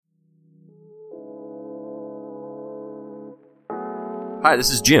Hi,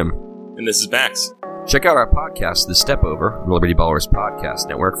 this is Jim. And this is Max. Check out our podcast, The Step Over, the Liberty Ballers Podcast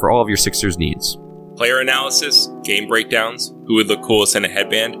Network, for all of your Sixers needs. Player analysis, game breakdowns, who would look coolest in a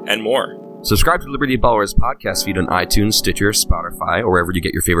headband, and more. Subscribe to Liberty Ballers podcast feed on iTunes, Stitcher, Spotify, or wherever you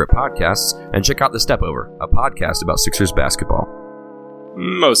get your favorite podcasts, and check out The Step Over, a podcast about Sixers basketball.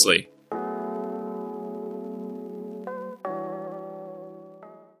 Mostly.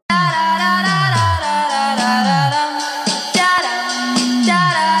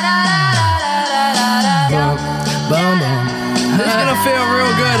 Feel real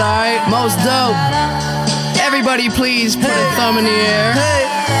good, alright? Most dope. Everybody please put a thumb in the air. Hey.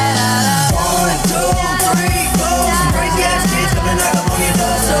 1, 2, 3, 4. Some crazy ass kids coming knock up on your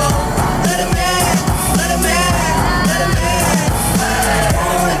door, so let them in, let them in, let them in.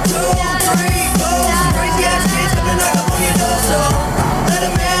 1, 2, 3, 4. Some crazy ass kids coming knock up on your door, so let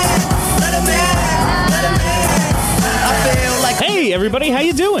them in, let them in, let them in. I feel like hey everybody, how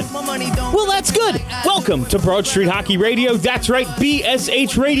you doing? Well, that's good. Welcome to Broad Street Hockey Radio. That's right,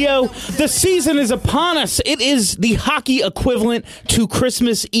 BSH Radio. The season is upon us. It is the hockey equivalent to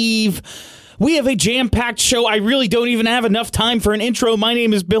Christmas Eve. We have a jam-packed show. I really don't even have enough time for an intro. My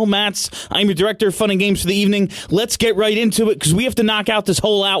name is Bill Matz. I'm your director of fun and games for the evening. Let's get right into it because we have to knock out this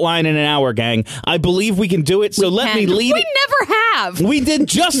whole outline in an hour, gang. I believe we can do it, so let me lead it. We never have. We did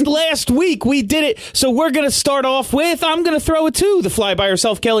just last week. We did it. So we're going to start off with, I'm going to throw it to the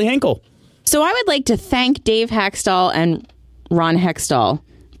fly-by-herself, Kelly Hinkle. So I would like to thank Dave Haxtell and Ron Hextall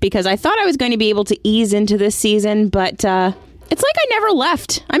because I thought I was going to be able to ease into this season, but it's like I never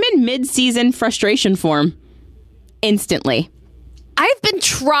left. I'm in mid-season frustration form instantly. I've been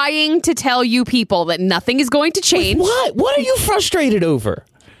trying to tell you people that nothing is going to change. What? What are you frustrated over?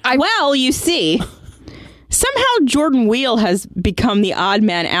 Well, you see, somehow Jordan Wheel has become the odd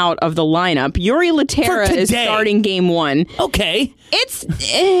man out of the lineup. Yuri Laterra is starting game one. Okay. It's...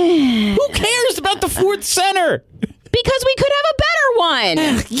 Who cares about the fourth center? Because we could have a better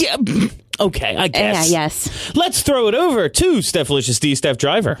one. Yeah. Okay, I guess. Yes. Let's throw it over to Stephalicious D, Steph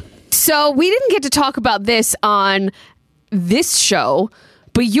Driver. So we didn't get to talk about this on this show,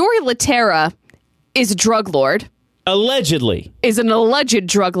 but Yuri Laterra is a drug lord. Allegedly. Is an alleged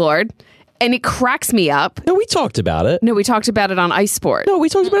drug lord. And it cracks me up. No, we talked about it. No, we talked about it on Ice Sport. No, we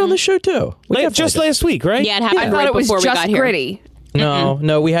talked about it on the show, too. Just last week, right? Yeah, it happened I thought right it was before we just got here. Gritty.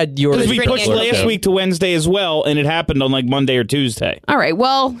 No, we had your... Because we pushed last week to Wednesday as well, and it happened on like Monday or Tuesday. All right,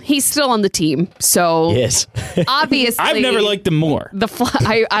 well, he's still on the team, so... Yes. Obviously... I've never liked him more.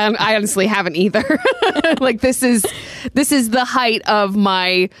 I honestly haven't either. Like, this is the height of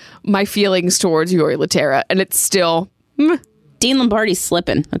my feelings towards Yuri Laterra, and it's still... Dean Lombardi's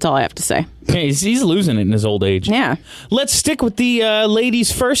slipping. That's all I have to say. Yeah, he's losing it in his old age. Yeah. Let's stick with the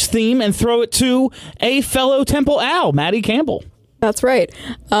ladies' first theme and throw it to a fellow Temple Owl, Maddie Campbell. That's right.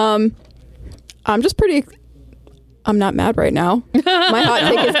 I'm not mad right now. My hot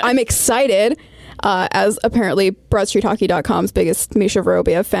take is I'm excited as apparently BroadStreetHockey.com's biggest Misha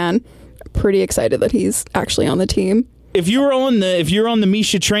Vorobiev fan. Pretty excited that he's actually on the team. If you're on the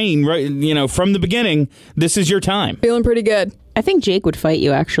Misha train, right, from the beginning, this is your time. Feeling pretty good. I think Jake would fight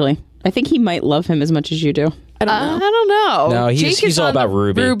you, actually. I think he might love him as much as you do. I don't know. No, he's all about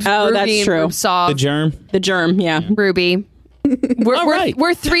Ruby. That's true. The germ. The germ, yeah. Ruby.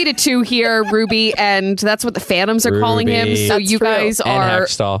 We're 3-2 here, Ruby, and that's what the Phantoms are calling him. So That's you true. guys And are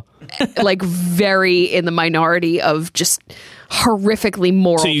Hextall. like very in the minority of just horrifically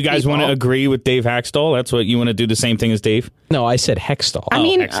moral. So you guys want to agree with Dave Haxtell? That's what you want to do, the same thing as Dave? No, I said Hextall. I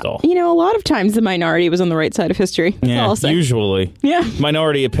mean, Hextall. a lot of times the minority was on the right side of history. That's all I'll say. Usually. Yeah.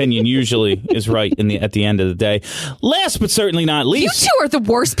 Minority opinion usually is right at the end of the day. Last but certainly not You least, two are the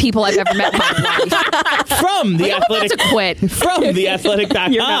worst people I've ever met in my life. from the Athletic, To quit. from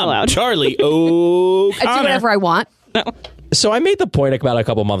theathletic.com, You're not allowed. Charlie I do O'Connor. whatever I want. So I made the point about a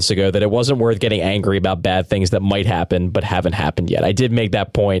couple months ago that it wasn't worth getting angry about bad things that might happen but haven't happened yet. I did make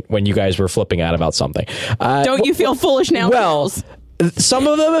that point when you guys were flipping out about something. Don't you feel foolish now? Well, some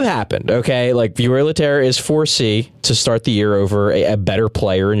of them have happened, okay? Like, Yuri Laterra is 4C to start the year over a better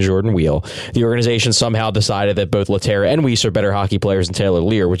player in Jordan Wheel. The organization somehow decided that both Laterra and Weiss are better hockey players than Taylor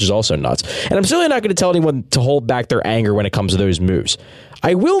Lear, which is also nuts. And I'm certainly not going to tell anyone to hold back their anger when it comes to those moves.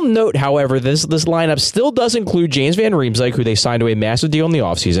 I will note, however, this lineup still does include James Van Riemsdyk, who they signed to a massive deal in the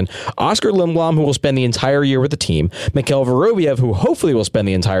offseason, Oscar Lindblom, who will spend the entire year with the team, Mikhail Vorobiev, who hopefully will spend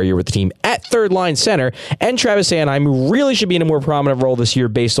the entire year with the team at third-line center, and Travis Sanheim, who really should be in a more prominent role this year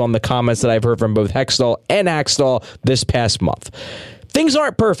based on the comments that I've heard from both Hextall and Haxtall this past month. things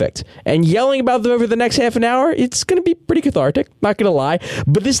aren't perfect. And yelling about them over the next half an hour, it's going to be pretty cathartic, not going to lie.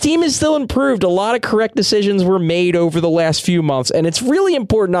 But this team is still improved. A lot of correct decisions were made over the last few months, and it's really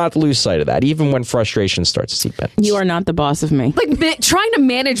important not to lose sight of that, even when frustration starts to seep in. You are not the boss of me. Like trying to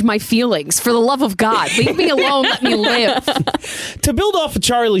manage my feelings, for the love of God. Leave me alone. Let me live. To build off of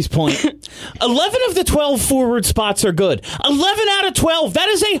Charlie's point, 11 of the 12 forward spots are good. 11 out of 12. That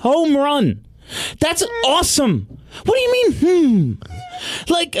is a home run. That's awesome. What do you mean,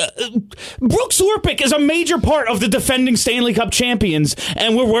 Like, Brooks Orpik is a major part of the defending Stanley Cup champions,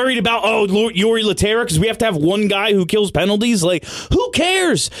 and we're worried about, Yuri Laterra, because we have to have one guy who kills penalties. Like, who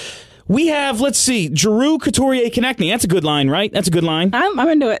cares? We have, let's see, Giroux, Couturier, Konechny. That's a good line, right? That's a good line. I'm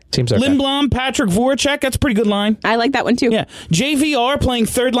into it. Seems okay. Lindblom, Patrick Voracek. That's a pretty good line. I like that one, too. Yeah. JVR playing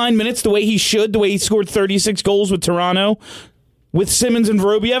third-line minutes the way he should, the way he scored 36 goals with Toronto. With Simmons and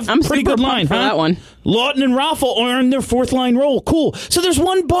Vorobiev, I'm pretty super good line, pumped for that one. Lawton and Raffl earned their fourth-line role. Cool. So there's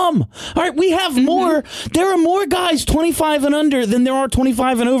one bum. All right, we have more. There are more guys 25 and under than there are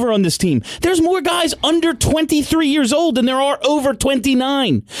 25 and over on this team. There's more guys under 23 years old than there are over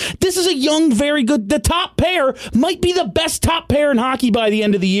 29. This is a young, very good. The top pair might be the best top pair in hockey by the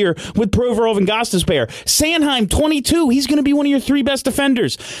end of the year with Provorov and Gostisbehere. Sanheim, 22. He's going to be one of your three best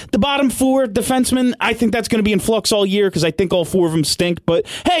defenders. The bottom four defensemen, I think that's going to be in flux all year because I think all four of them stink. But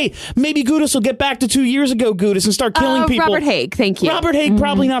hey, maybe Gudas will get back to 2 years ago, Gudas, and start killing people. Robert Haig, thank you. Robert Haig,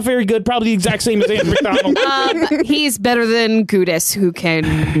 probably not very good. Probably the exact same as Andrew McDonald. He's better than Gudas, who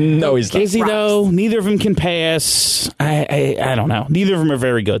can... No, he's not. Is he, though? Neither of them can pass. I don't know. Neither of them are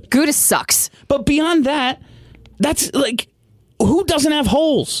very good. Gudas sucks. But beyond that, that's like, who doesn't have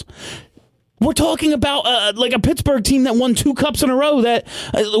holes? We're talking about like a Pittsburgh team that won 2 cups in a row that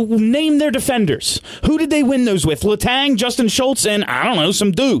name their defenders. Who did they win those with? Letang, Justin Schultz, and I don't know,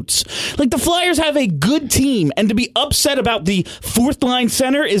 some dudes. Like, the Flyers have a good team, and to be upset about the fourth-line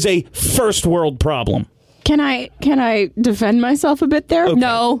center is a first-world problem. Can I defend myself a bit there? Okay.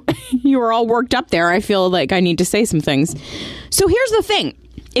 No. You were all worked up there. I feel like I need to say some things. So here's the thing.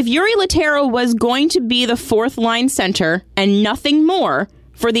 If Yuri Laterra was going to be the fourth-line center and nothing more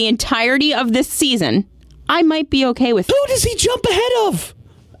for the entirety of this season, I might be okay with it. Who does he jump ahead of?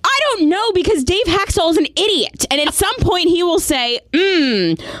 I don't know, because Dave Haxtell is an idiot. And at some point he will say,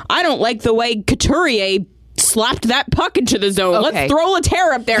 I don't like the way Couturier slapped that puck into the zone. Okay. Let's throw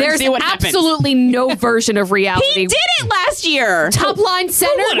Laterra up there and see what happens. There's absolutely no version of reality. He did it last year. Top line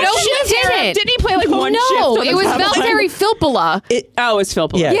center? What a No, he shift. didn't. Didn't he play like one shift? No, on it the was top line? Valtteri Filppula. It was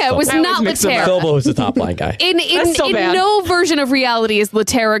Filppula. Yeah, it was I always not mix them Laterra. up. Philbo was the top line guy. In so bad. no version of reality is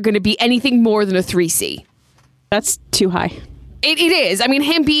Laterra going to be anything more than a 3C. That's too high. It is. I mean,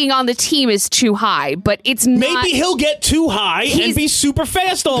 him being on the team is too high, but it's not. Maybe he'll get too high and be super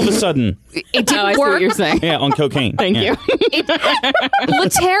fast all of a sudden. It didn't I see work. what you're saying. Yeah, on cocaine. Thank you.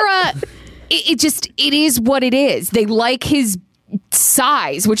 Laterra, it is what it is. They like his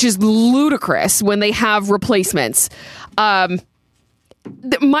size, which is ludicrous when they have replacements. My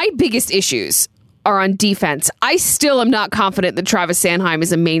biggest issues are on defense. I still am not confident that Travis Sanheim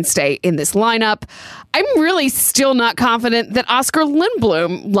is a mainstay in this lineup. I'm really still not confident that Oscar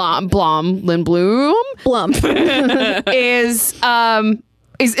Lindblom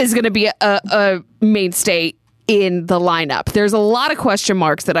is going to be a mainstay in the lineup. There's a lot of question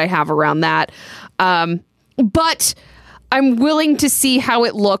marks that I have around that. But I'm willing to see how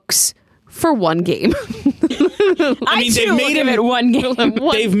it looks for one game. I mean, they've made him at one game.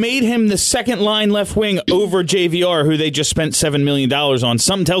 They've made him the second line left wing over JVR, who they just spent $7 million on.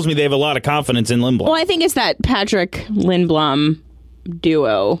 Something tells me they have a lot of confidence in Lindblom. Well, I think it's that Patrick Lindblom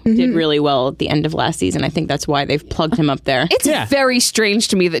duo did really well at the end of last season. I think that's why they've plugged him up there. It's very strange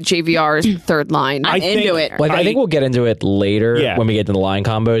to me that JVR is third line. I'm into it. Well, I think we'll get into it later when we get to the line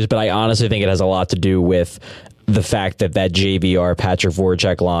combos, but I honestly think it has a lot to do with the fact that JVR Patrick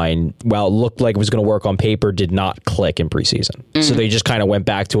Voracek line, while it looked like it was going to work on paper, did not click in preseason. So they just kind of went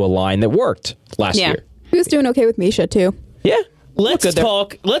back to a line that worked last year. He was doing okay with Misha too. Yeah. Let's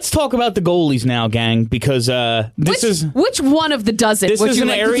talk about the goalies now, gang, because which one of the dozen this would is you an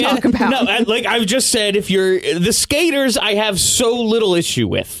like area. to talk about? No, like I just said, if you're the skaters, I have so little issue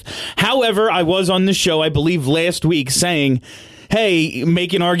with. However, I was on the show, I believe, last week saying, hey,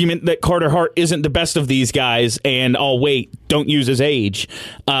 make an argument that Carter Hart isn't the best of these guys, and I'll wait. Don't use his age.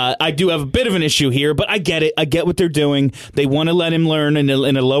 I do have a bit of an issue here, but I get it. I get what they're doing. They want to let him learn in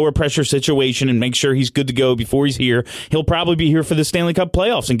a lower pressure situation and make sure he's good to go before he's here. He'll probably be here for the Stanley Cup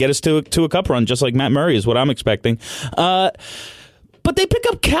playoffs and get us to a cup run, just like Matt Murray is what I'm expecting. But they pick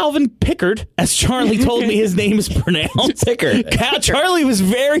up Calvin Pickard, as Charlie told me his name is pronounced. Pickard. Charlie was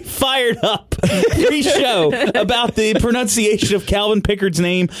very fired up pre-show about the pronunciation of Calvin Pickard's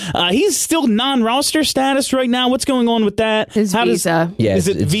name. He's still non-roster status right now. What's going on with that? His visa. Yeah, is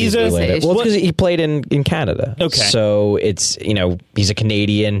it it's visa? related. Well, because he played in Canada. Okay. So it's, he's a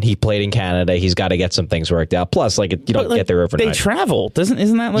Canadian. He played in Canada. He's got to get some things worked out. Plus, you don't get there overnight. They travel,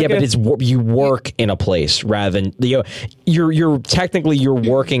 isn't that like? Yeah, but it's you work in a place rather than you're technically you're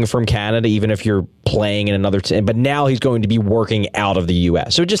working from Canada, even if you're playing in another team. But now he's going to be working out of the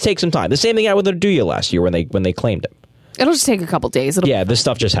U.S., so it just takes some time. The same thing happened with Oduya last year when they claimed him. It'll just take a couple days. This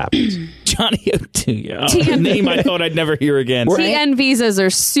stuff just happens. Johnny Oduya, a name I thought I'd never hear again. TN visas are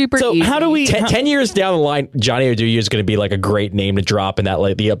super So easy. how do we? 10 years down the line, Johnny Oduya is going to be like a great name to drop in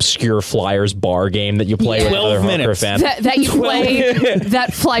that the obscure Flyers bar game that you play with another 12 Hawker minutes. fan. that you play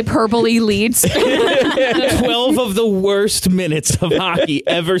that Flyperbole leads. 12 of the worst minutes of hockey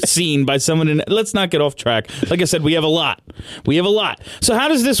ever seen by someone in. Let's not get off track. Like I said, we have a lot. So how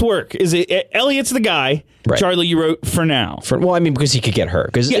does this work? Is it Elliott's the guy? Right. Charlie, you wrote for now. Because he could get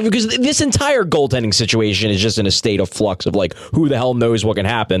hurt. Because this entire goaltending situation is just in a state of flux of who the hell knows what can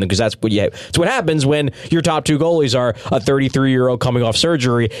happen. Because that's what it's what happens when your top two goalies are a 33-year-old coming off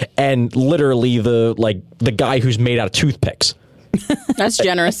surgery and literally the guy who's made out of toothpicks. That's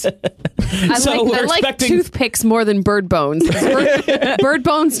generous. I like toothpicks more than bird bones. Bird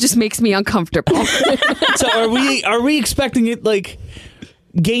bones just makes me uncomfortable. So are we expecting it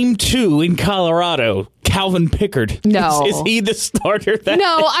Game 2 in Colorado? Calvin Pickard. No. Is he the starter?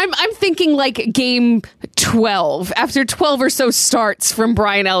 No, I'm thinking game 12. After 12 or so starts from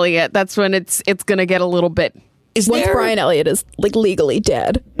Brian Elliott, that's when it's going to get a little bit. Once Brian Elliott is legally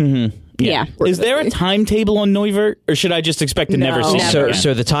dead. Mm-hmm. Yeah. Is there a timetable on Neuvirth, or should I just expect to never see him again?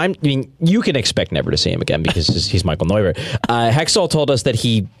 So the time, you can expect never to see him again because he's Michael Neuvirth. Hextall told us that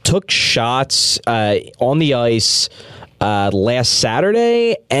he took shots on the ice last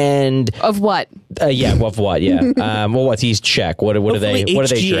Saturday, and of what? Of what? Yeah. Well, what's he's Czech? What do they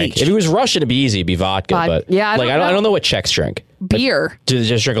drink? If he was Russian, it'd be easy, it'd be vodka. But yeah, I don't know what Czechs drink. Beer. Do they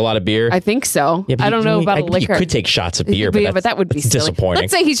just drink a lot of beer? I think so. Yeah, I don't know about liquor. You could take shots of beer, but that would be silly. Disappointing.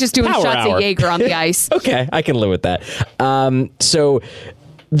 Let's say he's just doing Power shots hour. of Jaeger on the ice. Okay, I can live with that. So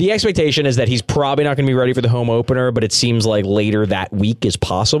the expectation is that he's probably not going to be ready for the home opener, but it seems like later that week is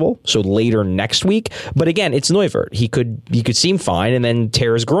possible. So later next week. But again, it's Neuvirth. He could seem fine and then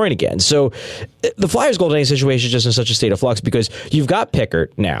tear his groin again. So the Flyers goaltending situation is just in such a state of flux because you've got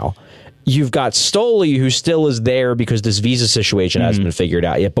Pickard now. You've got Stoli, who still is there because this visa situation hasn't been figured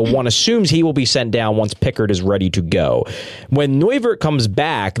out yet, but one assumes he will be sent down once Pickard is ready to go. When Neuvirth comes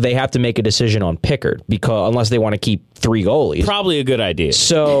back, they have to make a decision on Pickard because unless they want to keep three goalies. Probably a good idea.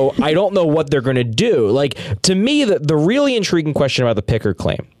 So I don't know what they're going to do. To me, the really intriguing question about the Pickard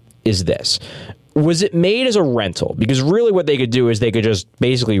claim is this. Was it made as a rental? Because really what they could do is they could just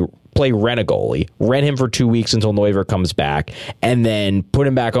basically play rent a goalie, rent him for 2 weeks until Neuvirth comes back, and then put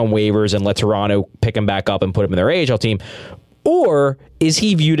him back on waivers and let Toronto pick him back up and put him in their AHL team. Or is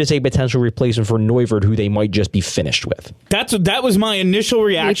he viewed as a potential replacement for Neuvirth, who they might just be finished with? That was my initial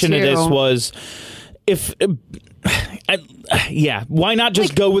reaction to this was, why not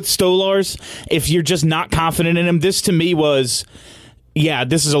just go with Stolarz if you're just not confident in him? This to me was... Yeah,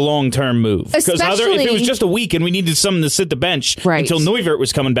 this is a long-term move. Because if it was just a week and we needed someone to sit the bench until Neuvirth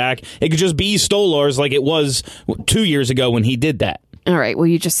was coming back, it could just be Stolarz like it was 2 years ago when he did that. All right. Well,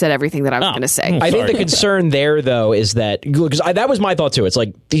 you just said everything that I was going to say. I think the concern there, though, is that because that was my thought too. It's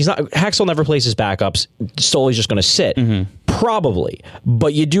he's not. Hextall never plays his backups. Stoli's just going to sit. Mm-hmm. Probably,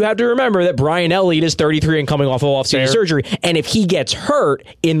 but you do have to remember that Brian Elliott is 33 and coming off of off-season surgery, and if he gets hurt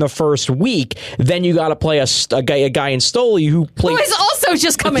in the first week, then you got to play a guy in Stoli who played. Who is also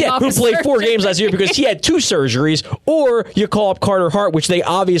just coming off. Who played 4 games last year because he had 2 surgeries, or you call up Carter Hart, which they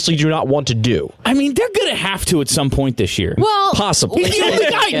obviously do not want to do. I mean, they're going to have to at some point this year. Well, possibly. He's the only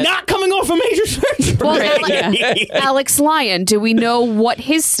guy not coming off a major surgery. Well, Alex Lyon, do we know what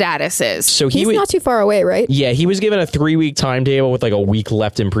his status is? So he's not too far away, right? Yeah, he was given a 3-week timetable with a week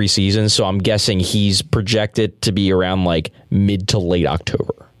left in preseason, so I'm guessing he's projected to be around mid to late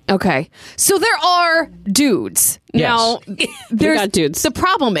October. Okay, so there are dudes. Yes. Now, there's got dudes. The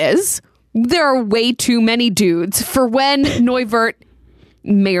problem is there are way too many dudes for when Neuvirth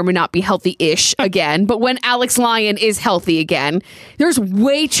may or may not be healthy-ish again, but when Alex Lyon is healthy again, there's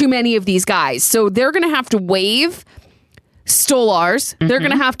way too many of these guys. So they're going to have to waive Stolarz. Mm-hmm. They're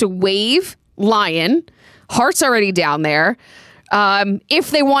going to have to waive Lyon. Hart's already down there.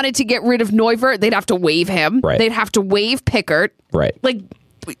 If they wanted to get rid of Neuvirth, they'd have to waive him. Right. They'd have to waive Pickard. Right.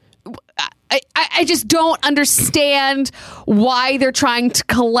 I just don't understand why they're trying to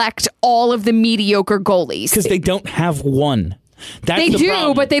collect all of the mediocre goalies. Because they don't have one. That's They the do,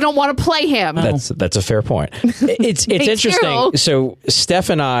 problem. but they don't want to play him. That's a fair point. It's interesting. do. So Steph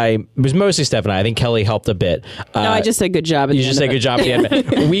and I, it was mostly Steph and I think Kelly helped a bit. No, I just said good job. At You the just end say of good job at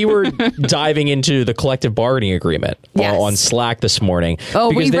the end. We were diving into the collective bargaining agreement Yes. on Slack this morning. Oh,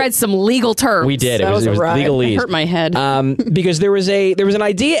 we because read some legal terms. We did. That It was was a ride. legalese. It hurt my head. Because there was an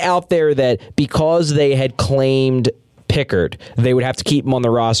idea out there that because they had claimed Pickard, they would have to keep him on the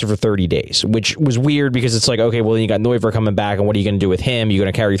roster for 30 days, which was weird because it's like, okay, well, then you got Neuver coming back, and what are you going to do with him? You're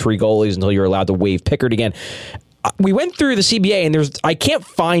going to carry 3 goalies until you're allowed to waive Pickard again. We went through the CBA, and I can't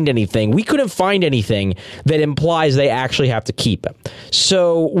find anything. We couldn't find anything that implies they actually have to keep him.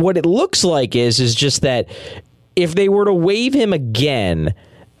 So what it looks like is just that if they were to waive him again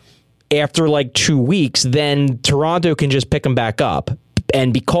after like 2 weeks, then Toronto can just pick him back up.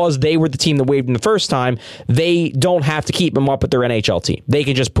 And because they were the team that waived him the first time, they don't have to keep him up with their NHL team. They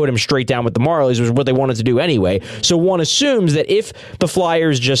can just put him straight down with the Marlies, which is what they wanted to do anyway. So one assumes that if the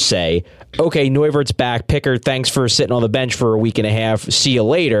Flyers just say, okay, Neuvert's back, Pickard, thanks for sitting on the bench for a week and a half, see you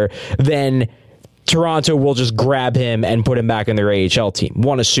later, then Toronto will just grab him and put him back in their AHL team.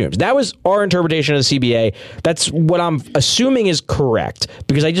 One assumes. That was our interpretation of the CBA. That's what I'm assuming is correct,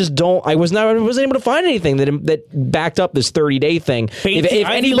 because I wasn't able to find anything that backed up this 30-day thing. Fancy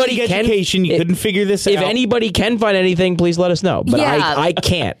Ivy League education, you couldn't figure this out. If anybody can find anything, please let us know. But Yeah. I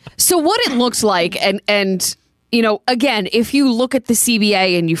can't. So what it looks like, and you know, again, if you look at the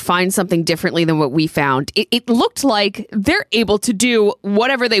CBA and you find something differently than what we found, it looked like they're able to do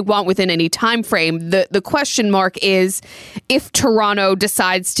whatever they want within any time frame. The question mark is if Toronto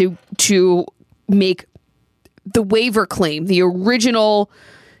decides to make the waiver claim, the original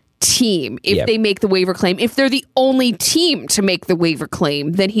team, if they make the waiver claim, if they're the only team to make the waiver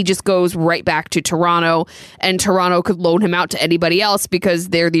claim, then he just goes right back to Toronto, and Toronto could loan him out to anybody else because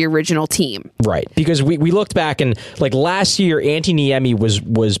they're the original team. Right, because we looked back, and like last year, Antti Niemi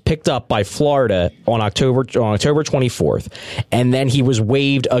was picked up by Florida on October 24th, and then he was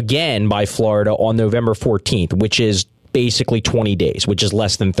waived again by Florida on November 14th, which is basically 20 days, which is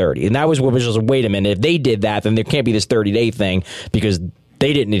less than 30. And that was what was just, wait a minute, if they did that, then there can't be this 30-day thing because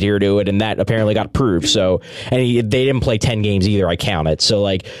they didn't adhere to it, and that apparently got approved. So, and they didn't play 10 games either. I count it. So,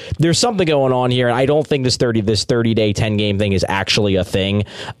 like, there's something going on here, and I don't think this 30-day 10-game thing is actually a thing.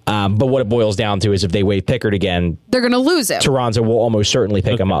 But what it boils down to is if they waive Pickard again, They're going to lose him. Toronto will almost certainly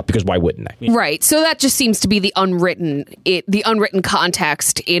pick him up, because why wouldn't they? Right. So that just seems to be the unwritten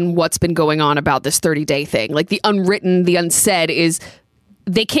context in what's been going on about this 30-day thing. Like the unwritten, the unsaid is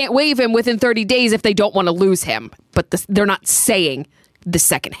they can't waive him within 30 days if they don't want to lose him. But they're not saying the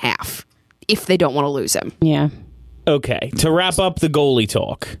second half if they don't want to lose him. Yeah. Okay, to wrap up the goalie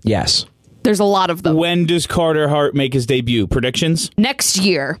talk. Yes. There's a lot of them. When does Carter Hart make his debut? Predictions? Next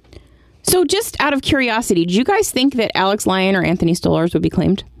year. So just out of curiosity, do you guys think that Alex Lyon or Anthony Stolarz would be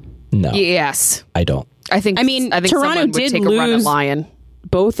claimed? No. Yes. I don't. I think Toronto someone would did take a run at lose Lyon.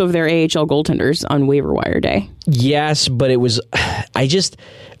 both of their AHL goaltenders on waiver wire day. Yes, but it was...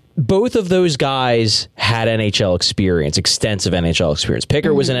 Both of those guys had NHL experience, extensive NHL experience.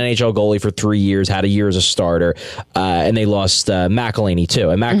 Pickard was an NHL goalie for 3 years, had a year as a starter, and they lost McElhinney too.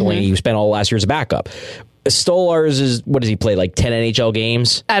 And McElhinney spent all last year as a backup. Stolarz is, what does he play, like 10 NHL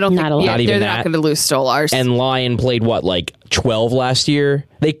games? I don't Not think a lot. Not even they're that. not going to lose Stolarz. And Lyon played, what, like 12 last year?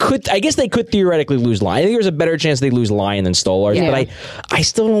 I guess they could theoretically lose Lyon. I think there's a better chance they lose Lyon than Stolarz, Yeah. but I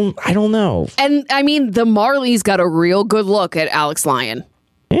still don't know. And I mean, the Marlies got a real good look at Alex Lyon.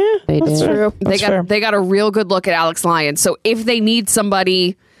 They did. True. They got a real good look at Alex Lyon. So if they need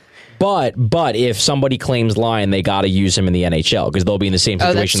somebody, But if somebody claims Lyon, they got to use him in the NHL because they'll be in the same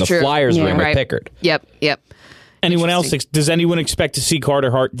that's situation the true. Flyers were Yeah. in with Right. Pickard. Yep. Anyone else? Does anyone expect to see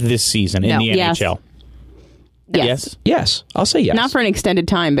Carter Hart this season in No. the Yes. NHL? Yes. Yes, I'll say yes. Not for an extended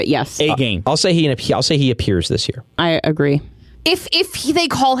time, but yes. A game. I'll say he appears this year. I agree. If they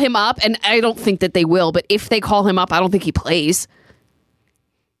call him up, and I don't think that they will, but if they call him up, I don't think he plays.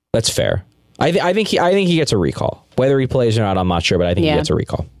 That's fair. I think he gets a recall. Whether he plays or not, I'm not sure, but I think he gets a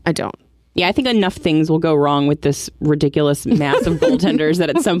recall. I don't. Yeah, I think enough things will go wrong with this ridiculous mass of goaltenders that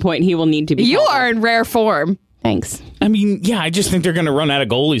at some point he will need to be You called are up. in rare form. Thanks. I mean, yeah, I just think they're going to run out of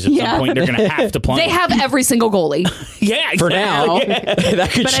goalies at some point. They're going to have to play. They have every single goalie. yeah, For now, that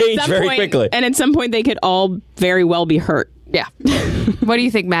could But change at some very point, quickly. And at some point they could all very well be hurt. Yeah. What do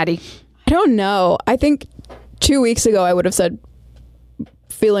you think, Maddie? I don't know. I think 2 weeks ago I would have said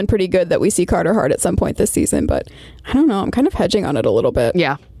feeling pretty good that we see Carter Hart at some point this season, but I don't know. I'm kind of hedging on it a little bit.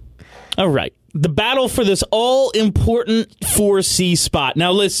 Yeah. All right. The battle for this all-important 4C spot.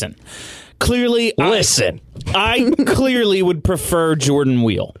 Now, listen. Clearly, Listen. I clearly would prefer Jordan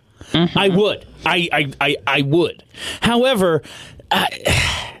Wheel. I would. I would. However,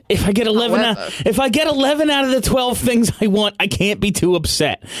 if I get 11 out of the 12 things I want, I can't be too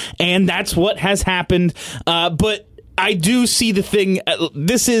upset. And that's what has happened. But I do see the thing.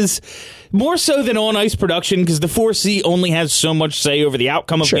 This is more so than on-ice production because the 4C only has so much say over the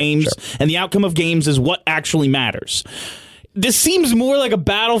outcome of games, and the outcome of games is what actually matters. This seems more like a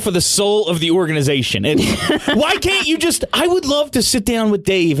battle for the soul of the organization. Why can't you just... I would love to sit down with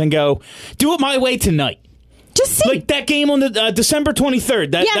Dave and go, do it my way tonight. Just see. Like that game on the December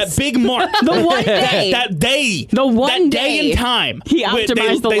 23rd, that big mark. The one day. That day. The one that day. day and time. He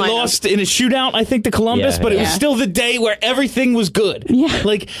optimized they lineup. lost in a shootout, I think, to Columbus, but it was still the day where everything was good. Yeah.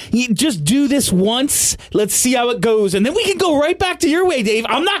 Like, you just do this once. Let's see how it goes. And then we can go right back to your way, Dave.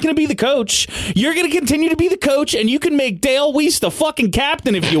 I'm not going to be the coach. You're going to continue to be the coach, and you can make Dale Weiss the fucking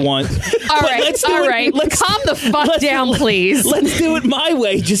captain if you want. All right. Calm the fuck down, please. Let's do it my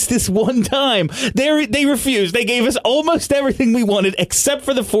way just this one time. They refused. They gave us almost everything we wanted except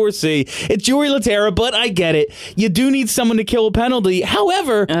for the 4C. It's Jori Lehtera, but I get it. You do need someone to kill a penalty.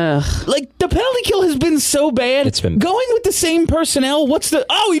 However, like the penalty kill has been so bad. It's been going with the same personnel.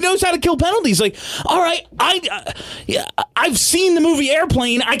 He knows how to kill penalties. Like, all right, I've seen the movie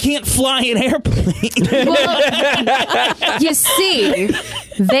Airplane. I can't fly an airplane. Well, you see,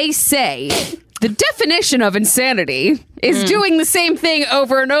 they say the definition of insanity is doing the same thing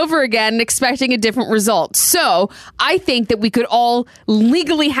over and over again and expecting a different result. So I think that we could all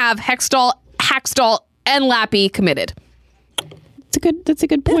legally have Hextall, Hackstall, and Lappy committed. That's a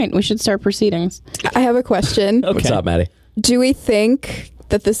good point. We should start proceedings. I have a question. Okay. What's up, Maddie? Do we think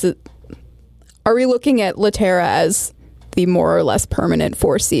that this is... Are we looking at Lehtera as the more or less permanent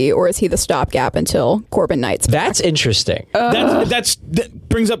 4C, or is he the stopgap until Corbin Knight's back? That's interesting. That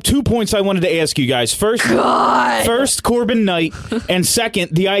brings up 2 points I wanted to ask you guys. First, Corbin Knight, and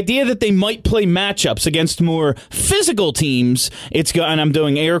second, the idea that they might play matchups against more physical teams. And I'm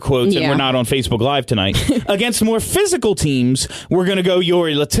doing air quotes, and we're not on Facebook Live tonight. Against more physical teams, we're going to go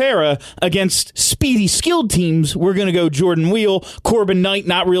Jori Lehtera. Against speedy, skilled teams, we're going to go Jordan Weal. Corbin Knight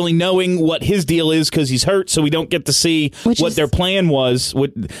not really knowing what his deal is because he's hurt, so we don't get to see what their plan was.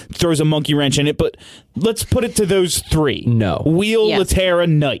 Throws a monkey wrench in it, but let's put it to those three. No. Wheel, Lehtera,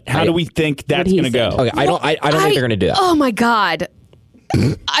 Knight. How do we think that's going to go? Okay, I don't think they're going to do that. Oh my God.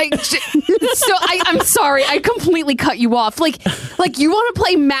 I'm sorry. I completely cut you off. Like you want to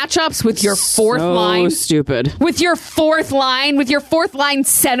play matchups with your fourth line? Stupid. With your fourth line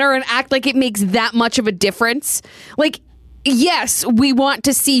center and act like it makes that much of a difference? Like, yes, we want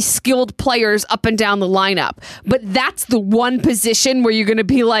to see skilled players up and down the lineup, but that's the one position where you're going to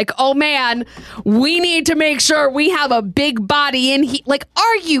be like, oh man, we need to make sure we have a big body in here. Like,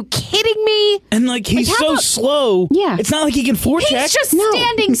 are you kidding me? And like, he's so slow. Yeah. It's not like he can forecheck. He's just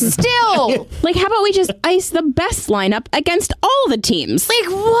standing still. Like, how about we just ice the best lineup against all the teams? Like,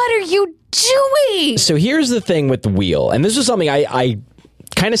 what are you doing? So here's the thing with the Wheel, and this is something I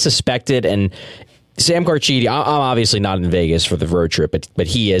kind of suspected, and Sam Carchidi, I'm obviously not in Vegas for the road trip, but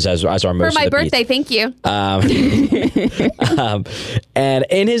he is as our most for my of the birthday. Thank you. And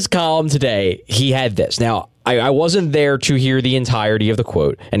in his column today, he had this. Now, I wasn't there to hear the entirety of the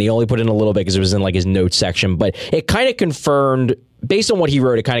quote, and he only put in a little bit because it was in like his notes section, but it kind of confirmed, based on what he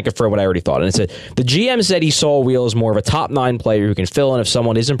wrote, it kind of confirmed what I already thought. And it said, the GM said he saw Wheel as more of a top 9 player who can fill in if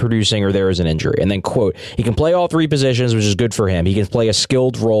someone isn't producing or there is an injury. And then, quote, he can play all 3 positions, which is good for him. He can play a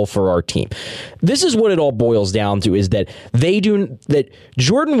skilled role for our team. This is what it all boils down to, is that that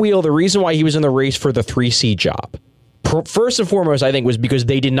Jordan Wheel, the reason why he was in the race for the 3C job, first and foremost, I think, was because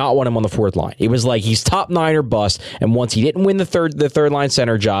they did not want him on the fourth line. It was like he's top 9 or bust, and once he didn't win the third line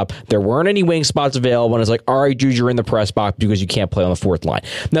center job, there weren't any wing spots available, and it's like, all right, dude, you're in the press box because you can't play on the fourth line.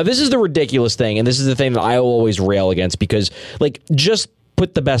 Now, this is the ridiculous thing, and this is the thing that I will always rail against, because, like, just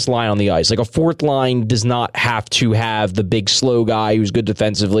put the best line on the ice. Like, a fourth line does not have to have the big slow guy who's good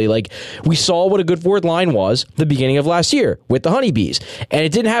defensively. Like, we saw what a good fourth line was the beginning of last year with the Honeybees, and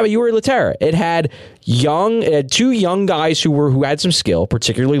it didn't have a Jori Lehtera. It had 2 young guys who had some skill,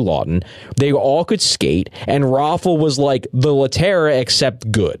 particularly Lawton. They all could skate, and Raffl was like the Lehtera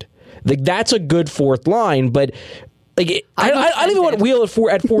except good. Like, that's a good fourth line, but like, I don't even want Wheel at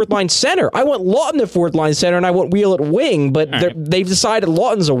fourth line center. I want Lawton at fourth line center, and I want Wheel at wing. But they've decided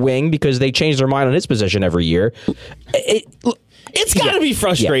Lawton's a wing because they change their mind on his position every year. It's got to be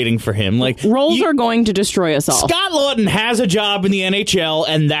frustrating for him. Like, roles are going to destroy us all. Scott Lawton has a job in the NHL,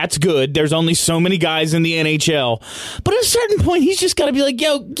 and that's good. There's only so many guys in the NHL. But at a certain point, he's just got to be like,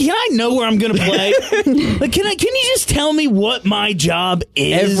 yo, can I know where I'm going to play? Like, can you just tell me what my job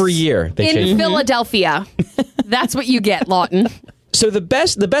is? Every year. In Philadelphia. That's what you get, Lawton. So the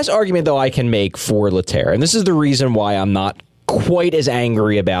best argument though I can make for Laterra, and this is the reason why I'm not quite as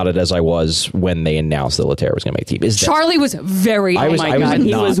angry about it as I was when they announced that Laterra was going to make the team. Is this. Charlie was very. I was worked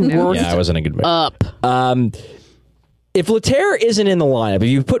I was in a good mood. up. If Laterra isn't in the lineup, if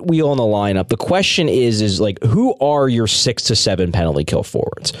you put Wheel in the lineup, the question is like, who are your 6 to 7 penalty kill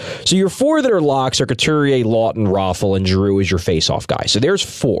forwards? So your 4 that are locks are Couturier, Lawton, Raffle, and Giroux is your face-off guy. So there's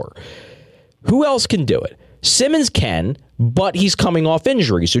 4. Who else can do it? Simmons can, but he's coming off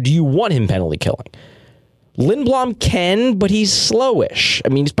injury. So do you want him penalty killing? Lindblom can, but he's slowish. I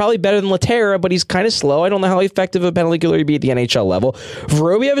mean, he's probably better than Laterra, but he's kind of slow. I don't know how effective a penalty killer he'd be at the NHL level.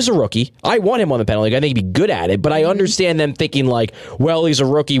 Vorobiev is a rookie. I want him on the penalty. I think he'd be good at it, but I understand them thinking like, well, he's a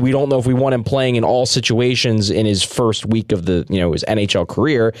rookie. We don't know if we want him playing in all situations in his first week of his NHL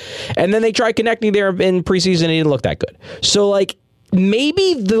career. And then they tried connecting there in preseason and he didn't look that good. So like,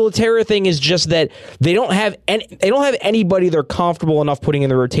 maybe the Laterra thing is just that they don't have anybody they're comfortable enough putting in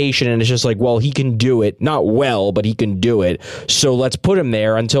the rotation, and it's just like, well, he can do it. Not well, but he can do it. So let's put him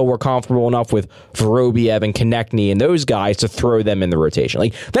there until we're comfortable enough with Vorobiev and Konechny and those guys to throw them in the rotation.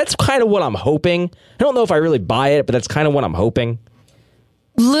 Like, that's kind of what I'm hoping. I don't know if I really buy it, but that's kind of what I'm hoping.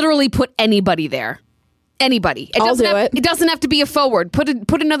 Literally put anybody there. Anybody. I'll do it. It doesn't have to be a forward. Put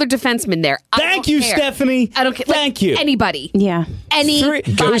another defenseman there. Thank you, Stephanie. I don't care. Thank you. Anybody. Yeah.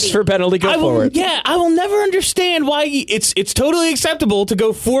 Anybody. Ghost for penalty kill forward. I will never understand why it's totally acceptable to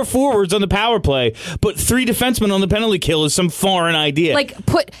go 4 forwards on the power play, but 3 defensemen on the penalty kill is some foreign idea. Like,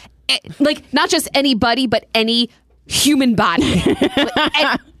 not just anybody, but any human body.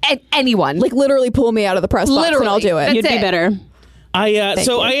 Anyone. Like, literally pull me out of the press box and I'll do it. You'd be better.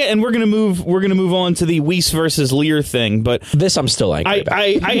 And we're gonna move on to the Weiss versus Lear thing, but this I'm still angry about.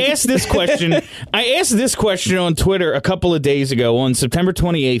 I asked this question. I asked this question on Twitter a couple of days ago. On September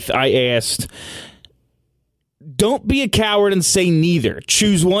 28th, I asked, "Don't be a coward and say neither.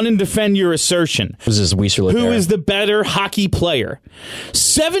 Choose one and defend your assertion. This is Weiss or Laterra. Who is the better hockey player?"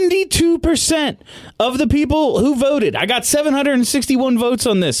 72% of the people who voted, I got 761 votes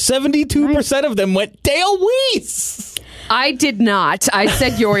on this. 72% of them went Dale Weiss. I did not. I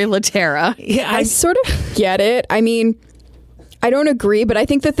said Jori Laterra. Yeah, I sort of get it. I mean, I don't agree, but I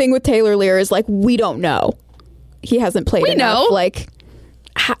think the thing with Taylor Lear is, like, we don't know. He hasn't played enough. Know. Like,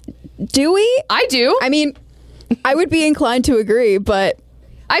 do we? I do. I mean, I would be inclined to agree, but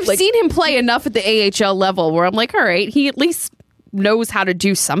I've seen him play enough at the AHL level where I'm like, all right, he at least knows how to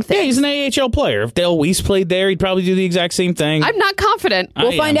do something. Yeah, he's an AHL player. If Dale Weiss played there, he'd probably do the exact same thing. I'm not confident.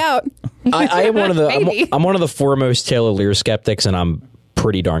 We'll find out. I am one of Maybe. I'm one of the foremost Taylor Lear skeptics, and I'm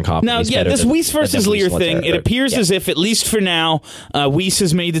pretty darn confident. Now, he's yeah, better this than Weiss versus Lear thing, it appears as if, at least for now, Weiss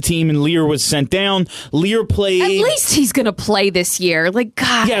has made the team and Lear was sent down. Lear played... At least he's going to play this year. Like,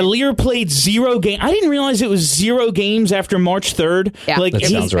 God. Yeah, Lear played 0 games. I didn't realize it was 0 games after March 3rd. Yeah, like, that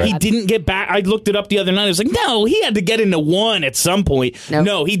sounds right. He didn't get back. I looked it up the other night. I was like, no, he had to get into 1 at some point. Nope.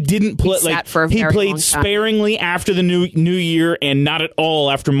 No, he didn't play. He sat for a he very played long time. sparingly after the new year and not at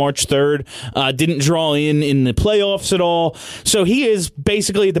all after March 3rd. Didn't draw in the playoffs at all. So he is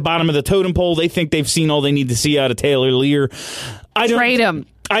basically at the bottom of the totem pole. They think they've seen all they need to see out of Taylor Lear. Trade him.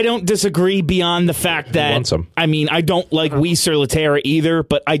 I don't disagree beyond the fact that, wants him. I mean, I don't like Weiss or Laterra either,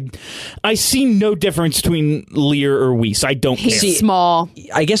 but I see no difference between Lear or Weiss. I don't He's care. small.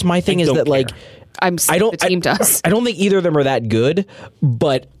 I guess my thing is don't that, like, care. The team does. I don't think either of them are that good,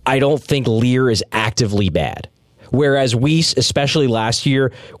 but I don't think Lear is actively bad. Whereas Weiss, especially last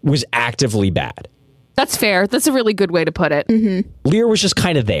year, was actively bad. That's fair. That's a really good way to put it. Mm-hmm. Lear was just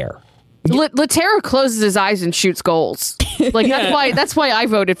kind of there. Laterra closes his eyes and shoots goals. Like, that's why I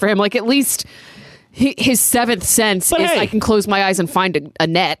voted for him. Like, at least his 7th sense But is hey. I can close my eyes and find a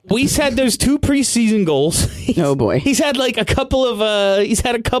net. Weiss had those 2 preseason goals. Oh, boy. He's had like a couple of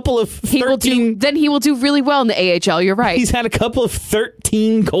 13. He will do really well in the AHL. You're right. He's had a couple of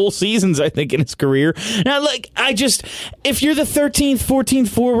 13 goal seasons, I think, in his career. Now, like, if you're the 13th, 14th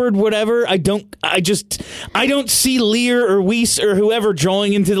forward, whatever, I don't see Lear or Weiss or whoever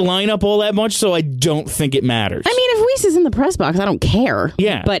drawing into the lineup all that much, so I don't think it matters. I mean, if Weiss is in the press box, I don't care.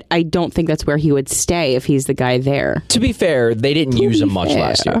 Yeah. But I don't think that's where he would stay if he's the guy there. To be fair, they didn't use him much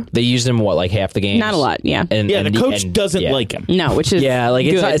last year. They used him, like half the games? Not a lot, yeah. the coach doesn't yeah. like him. No, which is like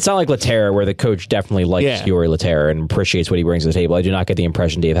good. it's not like Laterra, where the coach definitely likes Jori Laterra and appreciates what he brings to the table. I do not get the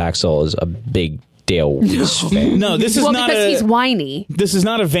impression Dave Haxtell is a big Dale Weiss fan. No, this is not because he's whiny. This is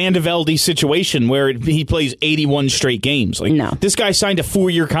not a Van de Velde situation where he plays 81 straight games. Like, no. This guy signed a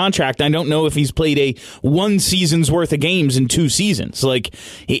 4-year contract. I don't know if he's played 1 season's worth of games in 2 seasons. Like,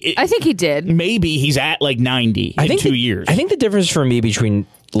 I think he did. Maybe he's at like 90 in 2 years. I think the difference for me between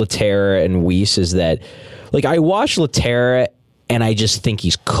Laterra and Weiss is that, like, I watched Laterra and I just think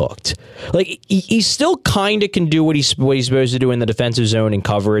he's cooked. Like he still kind of can do what he's supposed to do in the defensive zone and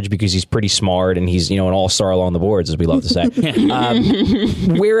coverage because he's pretty smart and he's an all-star along the boards, as we love to say.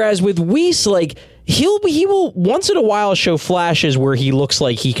 Whereas with Weiss, like he will once in a while show flashes where he looks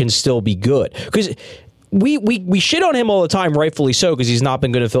like he can still be good because. We shit on him all the time, rightfully so, because he's not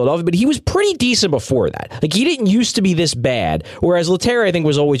been good in Philadelphia, but he was pretty decent before that. Like, he didn't used to be this bad, whereas Letare, I think,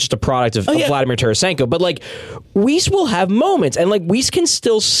 was always just a product of Vladimir Tarasenko. But, like, Weiss will have moments, and, like, Weiss can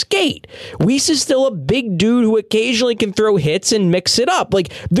still skate. Weiss is still a big dude who occasionally can throw hits and mix it up.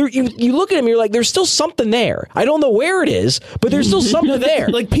 Like, you look at him, you're like, there's still something there. I don't know where it is, but there's still something there.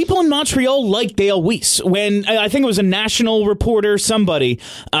 Like, people in Montreal like Dale Weiss. When, I think it was a national reporter, somebody,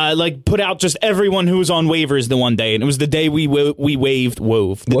 put out just everyone who was on waivers the one day, and it was the day we waved the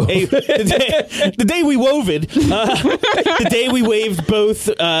day we woved the day we waved both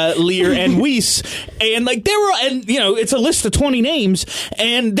Lear and Weiss, and like there were, and it's a list of 20 names,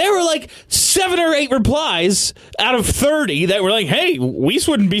 and there were like 7 or 8 replies out of 30 that were like, hey, Weiss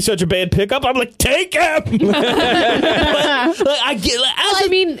wouldn't be such a bad pickup. I'm like, take him. As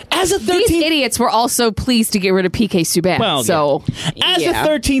a 13th, these idiots were also pleased to get rid of PK Subban. Well, so as a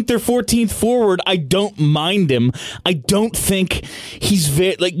 13th or 14th forward, I don't mind him. I don't think he's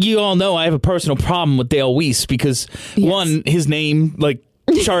very, like, you all know I have a personal problem with Dale Weiss because one, his name, like,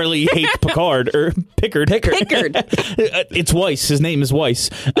 Charlie hates Picard or Pickard. It's Weiss. His name is Weiss.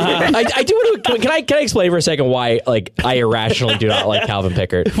 I do want to. Can I explain for a second why I irrationally do not like Calvin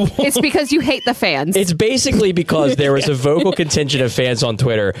Pickard? It's because you hate the fans. It's basically because there was a vocal contingent of fans on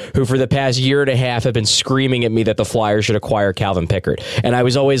Twitter who for the past year and a half have been screaming at me that the Flyers should acquire Calvin Pickard, and I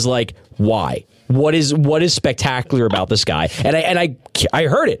was always like, why? What is spectacular about this guy? And I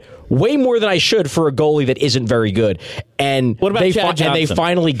heard it way more than I should for a goalie that isn't very good. And what about Chad Johnson? And they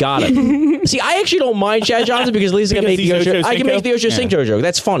finally got him. See, I actually don't mind Chad Johnson because at least I can make the Ocho Cinco joke.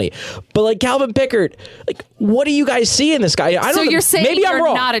 That's funny. But like Calvin Pickard, like what do you guys see in this guy? I don't so know. You're saying maybe I'm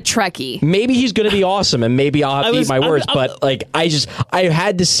wrong. Not a Trekkie. Maybe he's going to be awesome, and maybe I'll have to eat my words. But like I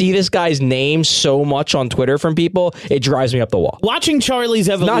had to see this guy's name so much on Twitter from people, it drives me up the wall. Watching Charlie's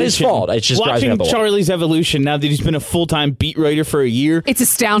evolution, not his fault. It just drives me up the wall. Charlie's evolution now that he's been a full-time beat writer for a year. It's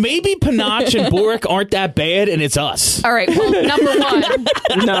astounding. Maybe Panach and Boric aren't that bad, and it's us. All right. Well, number one,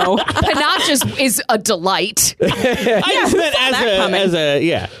 no. Panach is a delight. I just meant as a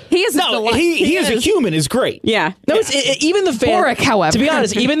He is a delight. He is a human is great. Yeah. No, it's even the fans. Boric, however, to be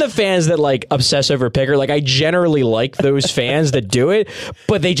honest, even the fans that like obsess over Pickard, like I generally like those fans that do it,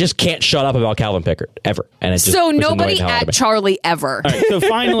 but they just can't shut up about Calvin Pickard ever. And it's so nobody at Charlie ever. All right, so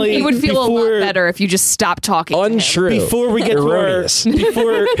finally, he would feel a lot better if you just stopped talking. Untrue. To him. Before we get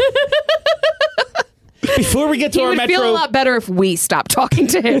Before we get to our Metro, feel a lot better if we stop talking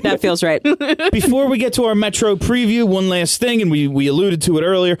to him. That feels right. Before we get to our Metro preview, one last thing, and we alluded to it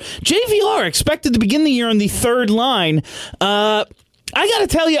earlier. JVR expected to begin the year on the third line. I got to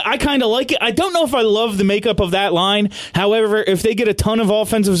tell you, I kind of like it. I don't know if I love the makeup of that line. However, if they get a ton of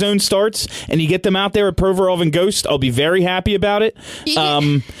offensive zone starts and you get them out there at Provorov and Ghost, I'll be very happy about it.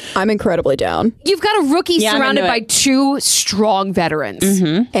 I'm incredibly down. You've got a rookie surrounded by 2 strong veterans.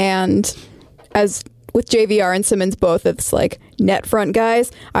 Mm-hmm. And as with JVR and Simmons both, it's like net front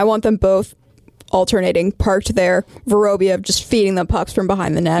guys. I want them both alternating, parked there. Vorobiev just feeding them pucks from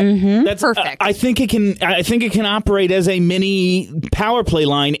behind the net. Mm-hmm. That's perfect. I think it can operate as a mini power play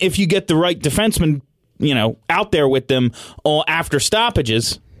line if you get the right defenseman, out there with them all after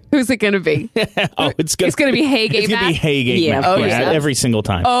stoppages. Who's it going to be? It's going to be Hague. It's going to be Hague. Every single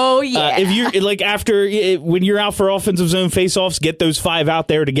time. Oh yeah. If you're like when you're out for offensive zone faceoffs, get those 5 out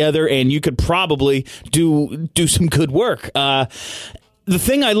there together, and you could probably do some good work. The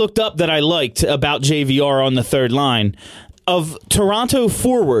thing I looked up that I liked about JVR on the third line, of Toronto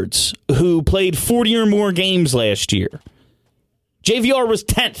forwards who played 40 or more games last year, JVR was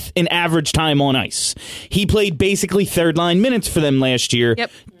 10th in average time on ice. He played basically third line minutes for them last year.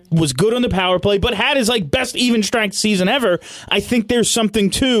 Yep. Was good on the power play, but had his best even strength season ever. I think there's something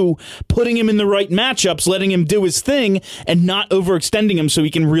to putting him in the right matchups, letting him do his thing, and not overextending him so he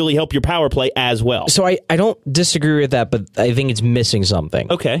can really help your power play as well. So I don't disagree with that, but I think it's missing something.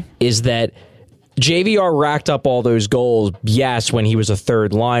 Okay. Is that JVR racked up all those goals, yes, when he was a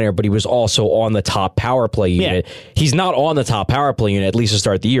third liner, but he was also on the top power play unit. Yeah. He's not on the top power play unit, at least to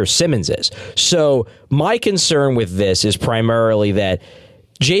start the year. Simmons is. So my concern with this is primarily that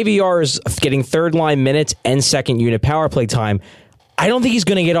JVR is getting third line minutes and second unit power play time. I don't think he's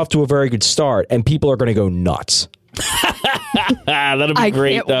going to get off to a very good start, and people are going to go nuts. That'll be I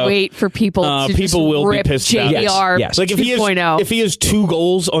great, can't though. wait for people to People just will be rip pissed about it. JVR Yes. Like if he 2.0. has 2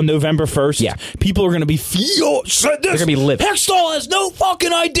 goals on November 1st, Yeah. people are going to be They're gonna be livid. Hextall has no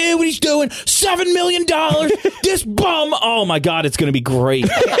fucking idea what he's doing. $7 million. This bum. Oh my God, it's going to be great.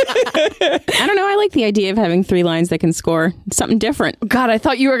 I don't know. I like the idea of having 3 lines that can score. Something different. God, I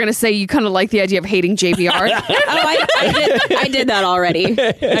thought you were going to say you kind of like the idea of hating JVR. I did that already.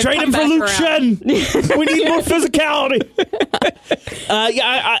 Trade him for Luke Shen. We need more physicality.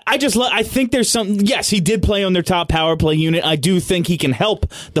 I think there's something. Yes, he did play on their top power play unit. I do think he can help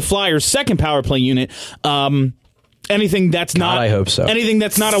the Flyers' second power play unit. Anything that's not, I hope so. Anything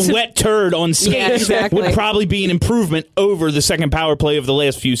that's not a wet turd on skates Yeah, exactly. would probably be an improvement over the second power play of the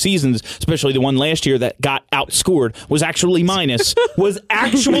last few seasons, especially the one last year that got outscored was actually minus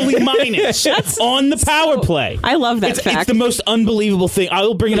on the power play. I love that It's fact. the most unbelievable thing. I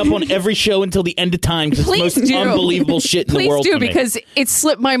will bring it up on every show until the end of time because it's Please the most do. unbelievable shit in the world. Please do, to me. because it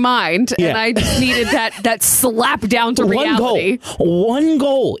slipped my mind, Yeah. and I just needed that slap down to reality. One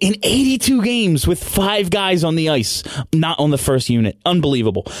goal in 82 games with 5 guys on the ice, not on the first unit.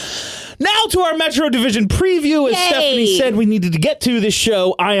 Unbelievable. Now to our Metro Division preview. As Yay. Stephanie said, we needed to get to this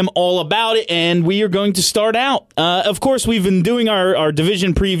show. I am all about it, and we are going to start out. Of course, we've been doing our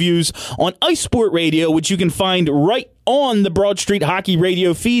division previews on Ice Sport Radio, which you can find right on the Broad Street Hockey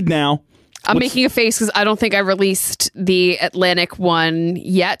Radio feed now. I'm making a face because I don't think I released the Atlantic one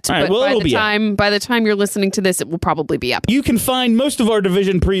yet. All right, but well, it'll be by the time you're listening to this, it will probably be up. You can find most of our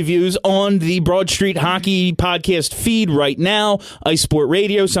division previews on the Broad Street Hockey podcast feed right now. Ice Sport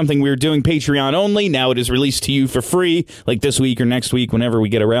Radio, something we're doing Patreon only. Now it is released to you for free, like this week or next week, whenever we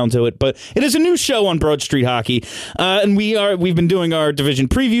get around to it. But it is a new show on Broad Street Hockey, and we've been doing our division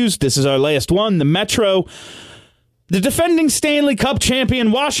previews. This is our last one, the Metro. The defending Stanley Cup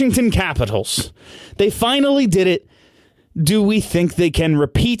champion Washington Capitals. They finally did it. Do we think they can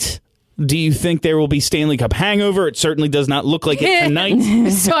repeat? Do you think there will be Stanley Cup hangover? It certainly does not look like it tonight.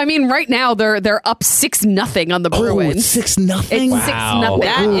 So I mean, right now they're up 6-0 on the Bruins. It's 6-0. It's 6-0.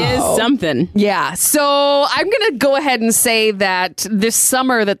 That is something. Yeah. So I'm gonna go ahead and say that this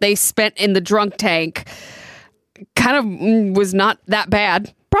summer that they spent in the drunk tank kind of was not that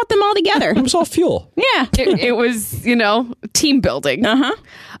bad. Brought them all together. It was all fuel. Yeah. It was, team building.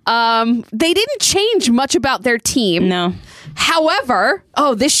 They didn't change much about their team. No. However,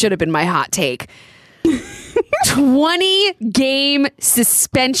 this should have been my hot take. 20-game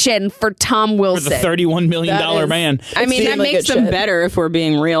suspension for Tom For Wilson. the $31 million That is- man. I mean, that Extremely makes good them shit. better if we're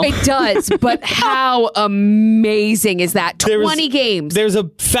being real. It does, but how amazing is that? There was- 20 games. There's a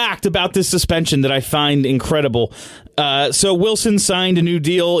fact about this suspension that I find incredible. So Wilson signed a new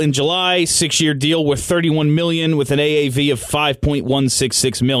deal in July, 6-year deal worth $31 million with an AAV of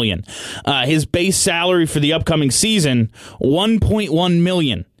 $5.166 million. His base salary for the upcoming season, $1.1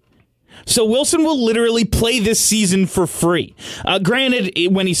 million. So Wilson will literally play this season for free. Granted,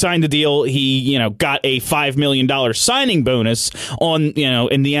 when he signed the deal, he got a $5 million signing bonus on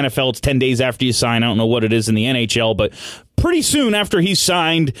in the NFL. It's 10 days after you sign. I don't know what it is in the NHL, but pretty soon after he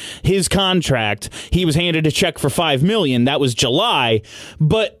signed his contract, he was handed a check for $5 million. That was July,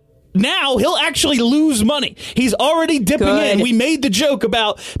 but now he'll actually lose money. He's already dipping Good. in. We made the joke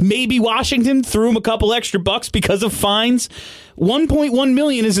about maybe Washington threw him a couple extra bucks because of fines. $1.1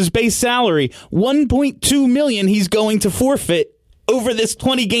 million is his base salary. $1.2 million he's going to forfeit over this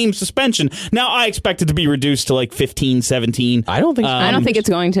 20-game suspension. Now, I expect it to be reduced to like 15, 17. I don't think so. I don't think it's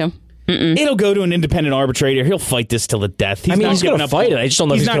going to. It'll go to an independent arbitrator. He'll fight this till the death. I mean, he's giving gonna up- fight it. I just don't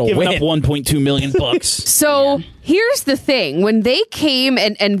know if he's not gonna giving win. up $1.2 million bucks. So here's the thing. When they came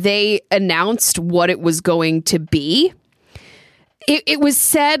and they announced what it was going to be, it was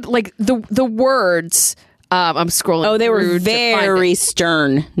said, like, the words, I'm scrolling. Oh, they were through to find very it.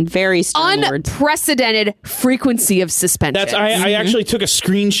 stern words. Unprecedented frequency of suspension. That's I actually took a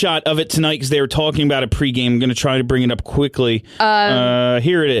screenshot of it tonight because they were talking about it pregame. I'm going to try to bring it up quickly.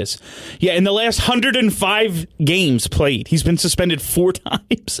 Here it is. Yeah, in the last 105 games played, he's been suspended 4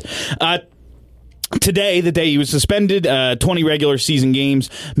 times. Today, the day he was suspended, 20 regular season games.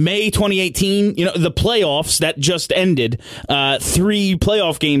 May 2018, the playoffs that just ended, 3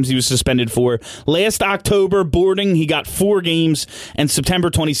 playoff games he was suspended for. Last October, boarding, he got 4 games. And September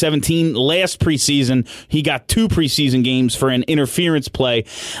 2017, last preseason, he got 2 preseason games for an interference play.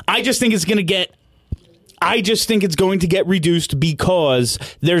 I just think it's going to get reduced because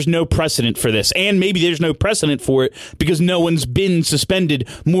there's no precedent for this. And maybe there's no precedent for it because no one's been suspended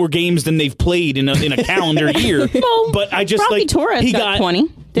more games than they've played in a calendar year. Well, but I just Robbie like Torres got 20,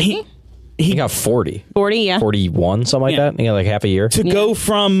 didn't he? He got 40. 40, yeah. 41, something like that. He got like half a year. To go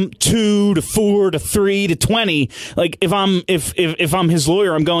from 2 to 4 to 3 to 20, like if I'm his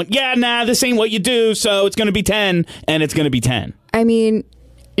lawyer, I'm going, yeah, nah, this ain't what you do, so it's going to be 10, and it's going to be 10. I mean,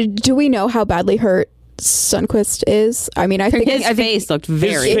 do we know how badly hurt Sundqvist is? I mean, I think His face looked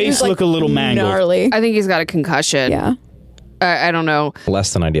very... His face like looked a little mangled. gnarly. I think he's got a concussion. Yeah. I don't know.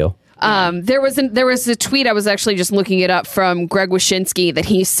 Less than ideal. There was a tweet, I was actually just looking it up, from Greg Wyshynski that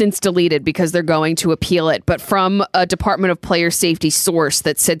he's since deleted because they're going to appeal it, but from a Department of Player Safety source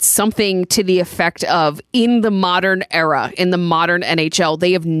that said something to the effect of, in the modern era, in the modern NHL,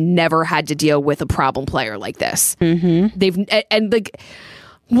 they have never had to deal with a problem player like this. Mm-hmm.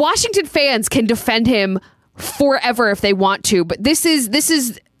 Washington fans can defend him forever if they want to, but this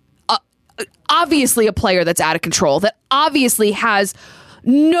is obviously a player that's out of control, that obviously has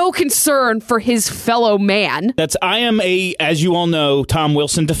no concern for his fellow man. I am a, as you all know, Tom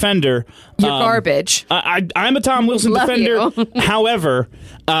Wilson defender. You're garbage. I'm a Tom Wilson Love defender. you. However,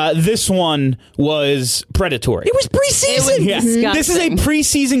 this one was predatory. It was preseason. Yeah. This is a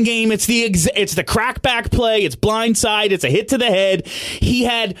preseason game. It's the crackback play. It's blindside. It's a hit to the head. He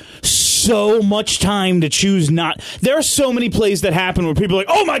had so much time to choose not. There are so many plays that happen where people are like,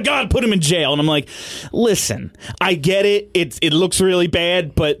 oh my God, put him in jail. And I'm like, listen, I get it. It looks really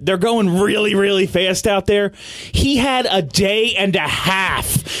bad, but they're going really, really fast out there. He had a day and a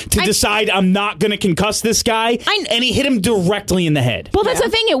half to decide, I'm not going to concuss this guy. And he hit him directly in the head. Well, that's the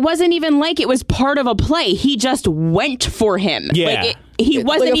thing. It wasn't even like it was part of a play. He just went for him. Yeah. He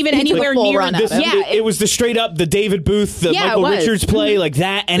wasn't even anywhere near this. It was the straight up, the David Booth, the Michael Richards play, like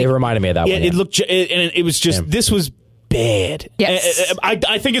that. And It reminded me of that one. It looked, and it was just, this was bad. Yes.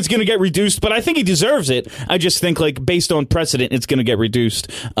 I think it's going to get reduced, but I think he deserves it. I just think, like, based on precedent, it's going to get reduced.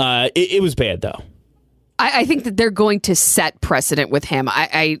 It was bad, though. I think that they're going to set precedent with him.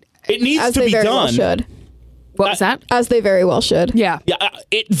 It needs As to they be very done. well should. What was that? As they very well should. Yeah. Yeah,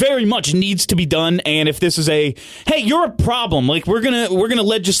 it very much needs to be done. And if this is hey, you're a problem, like we're gonna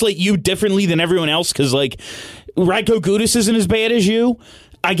legislate you differently than everyone else because like Radko Gudas isn't as bad as you.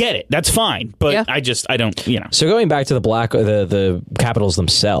 I get it. That's fine. But I don't. So going back to the Capitals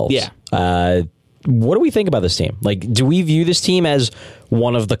themselves. Yeah. What do we think about this team? Like, do we view this team as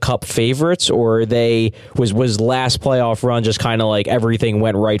one of the Cup favorites, or was last playoff run just kind of like everything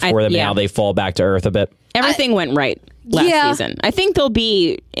went right for them, and now they fall back to earth a bit? Everything went right last season. I think they'll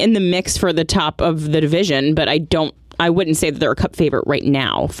be in the mix for the top of the division, but I wouldn't say that they're a Cup favorite right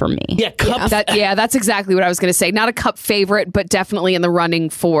now for me. Yeah, Cup. That's exactly what I was going to say. Not a Cup favorite, but definitely in the running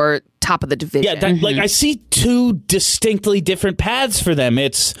for top of the division. Yeah, like I see two distinctly different paths for them.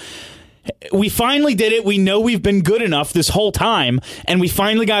 We finally did it. We know we've been good enough this whole time, and we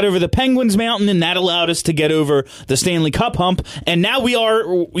finally got over the Penguins mountain, and that allowed us to get over the Stanley Cup hump. And now we are,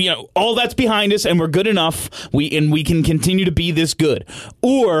 all that's behind us, and we're good enough. We can continue to be this good.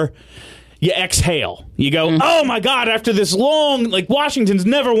 Or you exhale. You go, oh my God, after this long, like Washington's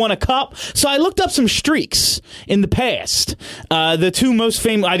never won a cup. So I looked up some streaks in the past. The two most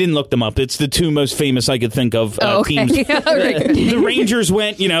famous, I didn't look them up. It's the two most famous I could think of teams. The Rangers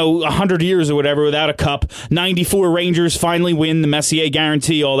went, 100 years or whatever without a cup. 94 Rangers finally win the Messier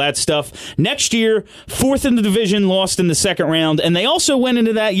guarantee, all that stuff. Next year, fourth in the division, lost in the second round. And they also went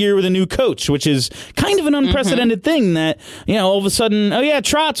into that year with a new coach, which is kind of an unprecedented thing that, all of a sudden, oh yeah,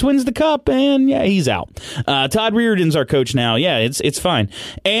 Trotz wins the cup and yeah, he's out. Todd Reardon's our coach now. Yeah, it's fine.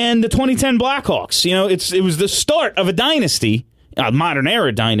 And the 2010 Blackhawks, it was the start of a dynasty, a modern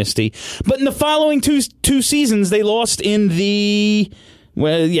era dynasty. But in the following two seasons, they lost in the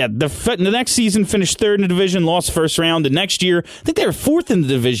the next season finished third in the division, lost first round. The next year, I think they were fourth in the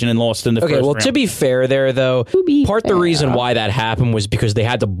division and lost in the first round. Okay, well, to be fair there, though, the reason why that happened was because they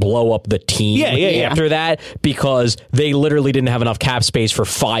had to blow up the team after that because they literally didn't have enough cap space for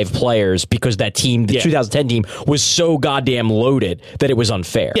 5 players because that team, the 2010 team, was so goddamn loaded that it was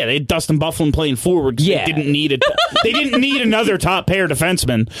unfair. Yeah, they had Dustin Byfuglien playing forward because they didn't need they didn't need another top pair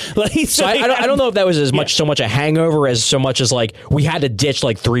defenseman. So I don't know if that was as much so much a hangover as so much as like we had to ditch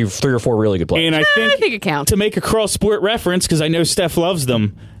like three or four really good players. And I think it counts. To make a cross sport reference, because I know Steph loves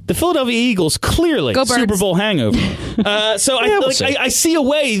them, the Philadelphia Eagles clearly Super Bowl hangover. So I see a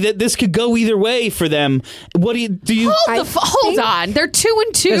way that this could go either way for them. What do you? Hold on. They're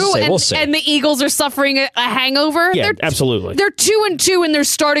 2-2, and the Eagles are suffering a hangover. Yeah, absolutely. They're 2-2, and their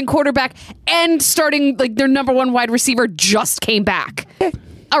starting quarterback and starting their number one wide receiver just came back.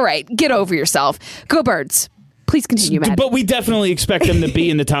 All right, get over yourself. Go Birds. Please continue, Matt. But we definitely expect them to be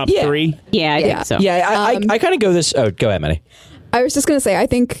in the top 3. Yeah, I think so. Yeah, I kind of go this. Oh, go ahead, Manny. I was just going to say, I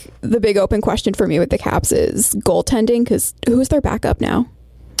think the big open question for me with the Caps is goaltending, because who's their backup now?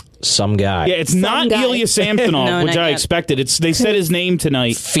 some guy. Yeah, it's not guy. Ilya Samsonov, No, which not I yet. expected. They said his name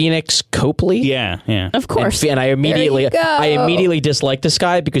tonight. Phoenix Copley. Yeah. Of course. And I immediately There you go. dislike this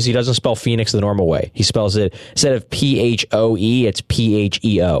guy because he doesn't spell Phoenix the normal way. He spells it instead of PHOE, it's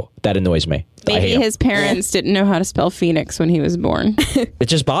PHEO. That annoys me. I Maybe hate him. his parents didn't know how to spell Phoenix when he was born. It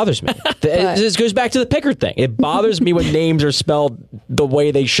just bothers me. This goes back to the Pickard thing. It bothers me when names are spelled the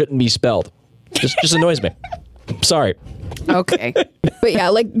way they shouldn't be spelled. Just annoys me. Sorry. Okay. But yeah,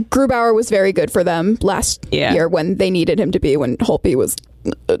 like Grubauer was very good for them last year when they needed him to be, when Holtby was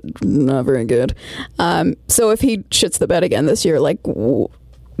not very good. So if he shits the bed again this year, like,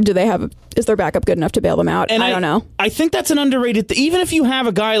 is their backup good enough to bail them out? And I don't know. I think that's an underrated even if you have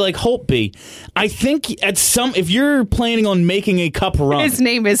a guy like Holtby, I think if you're planning on making a cup run. His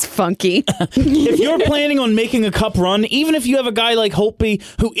name is Funky. If you're planning on making a cup run, even if you have a guy like Holtby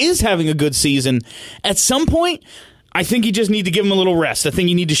who is having a good season, at some point, I think you just need to give him a little rest. I think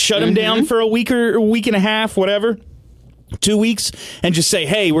you need to shut him down for a week or a week and a half, whatever, 2 weeks, and just say,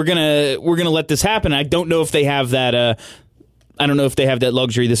 hey, we're gonna let this happen. I don't know if they have that. I don't know if they have that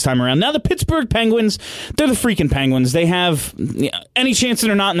luxury this time around. Now, the Pittsburgh Penguins, they're the freaking Penguins. They have any chance that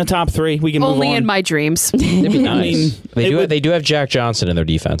they're not in the top three. We can move on. Only in my dreams. It'd be nice. I mean, They do have Jack Johnson in their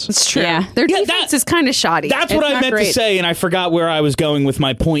defense. It's true. Yeah. Their defense is kind of shoddy. That's what It's I not meant to great. say, and I forgot where I was going with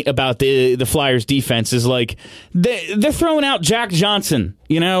my point about the Flyers' defense. Is like they're throwing out Jack Johnson,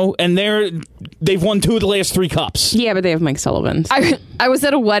 and they've won 2 of the last 3 cups. Yeah, but they have Mike Sullivan. I was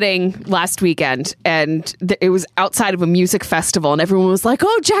at a wedding last weekend, and it was outside of a music festival, and everyone was like,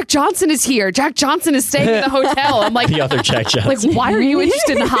 "Oh, Jack Johnson is here. Jack Johnson is staying in the hotel." I'm like, The other Jack Johnson. like, why are you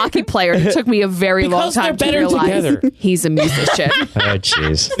interested in a hockey player? It took me a very Because long time to they're better realize together. he's a musician. Oh,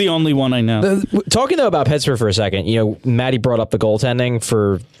 jeez. The only one I know. Talking though about Pittsburgh for a second, Maddie brought up the goaltending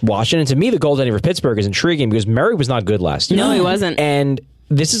for Washington. To me, the goaltending for Pittsburgh is intriguing because Murray was not good last year. No, he wasn't. And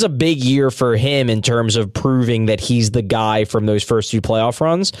this is a big year for him in terms of proving that he's the guy from those first 2 playoff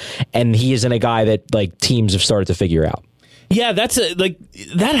runs, and he isn't a guy that teams have started to figure out. Yeah,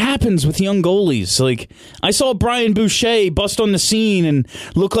 that happens with young goalies. Like, I saw Brian Boucher bust on the scene and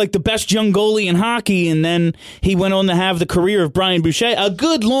look like the best young goalie in hockey, and then he went on to have the career of Brian Boucher, a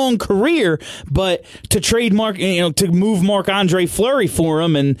good long career, but to to move Marc-Andre Fleury for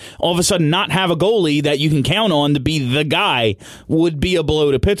him and all of a sudden not have a goalie that you can count on to be the guy would be a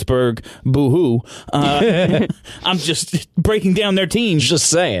blow to Pittsburgh. Boo-hoo. I'm just breaking down their team. Just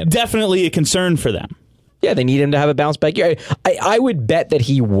saying. Definitely a concern for them. Yeah, they need him to have a bounce back year. I would bet that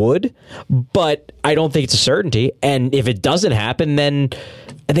he would, but I don't think it's a certainty. And if it doesn't happen, then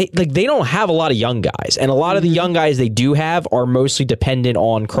they don't have a lot of young guys, and a lot of the young guys they do have are mostly dependent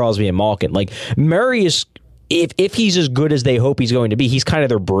on Crosby and Malkin. Like Murray is. If he's as good as they hope he's going to be, he's kind of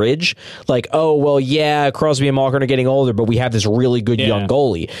their bridge. Like, oh, well, yeah, Crosby and Malkin are getting older, but we have this really good young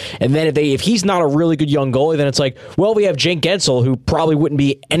goalie. And then if he's not a really good young goalie, then it's like, well, we have Jake Gensel, who probably wouldn't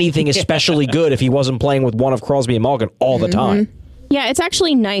be anything especially good if he wasn't playing with one of Crosby and Malkin all the time. Yeah, it's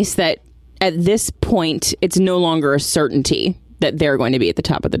actually nice that at this point, it's no longer a certainty that they're going to be at the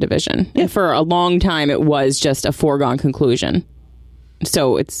top of the division. And for a long time, it was just a foregone conclusion.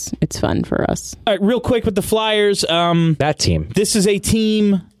 So it's fun for us. All right, real quick with the Flyers. That team. This is a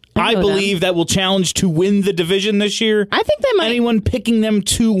team I know believe that will challenge to win the division this year. I think they might. Anyone picking them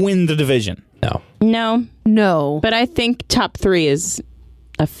to win the division? No. No. But I think top 3 is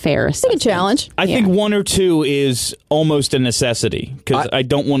a fair assessment. It's a challenge. I think 1 or 2 is almost a necessity because I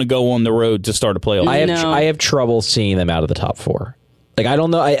don't want to go on the road to start a playoff. I have trouble seeing them out of the top 4. Like, I don't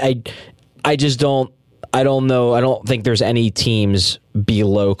know. I just don't. I don't know. I don't think there's any teams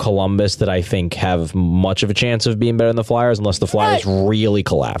below Columbus that I think have much of a chance of being better than the Flyers unless the Flyers really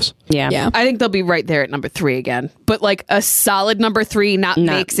collapse. Yeah. I think they'll be right there at number 3 again. But like a solid number 3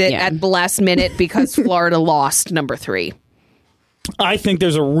 makes it at the last minute because Florida lost number 3. I think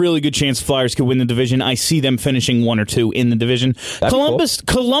there's a really good chance Flyers could win the division. I see them finishing 1 or 2 in the division.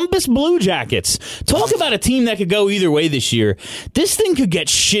 Columbus Blue Jackets. Talk about a team that could go either way this year. This thing could get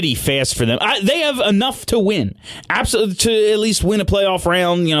shitty fast for them. They have enough to win. Absolutely, to at least win a playoff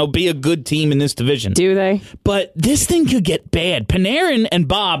round, be a good team in this division. Do they? But this thing could get bad. Panarin and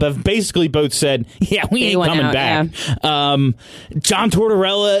Bob have basically both said, yeah, we ain't coming back. Yeah. John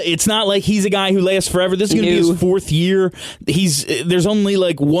Tortorella, it's not like he's a guy who lasts forever. This is going to be his 4th year. There's only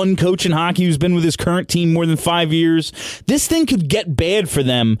like 1 coach in hockey who's been with his current team more than 5 years. This thing could get bad for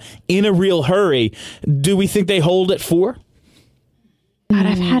them in a real hurry. Do we think they hold at 4? God,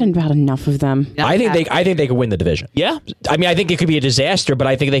 I've had about enough of them. I think they could win the division. Yeah. I mean, I think it could be a disaster, but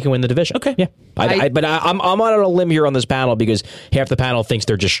I think they can win the division. Okay. Yeah. But I'm on a limb here on this panel because half the panel thinks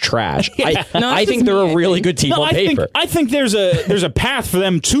they're just trash. I think they're a really good team on paper. I think there's a path for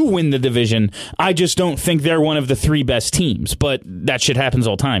them to win the division. I just don't think they're one of the 3 best teams. But that shit happens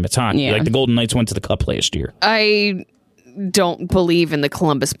all the time. It's hockey. Yeah. Like the Golden Knights went to the Cup last year. I don't believe in the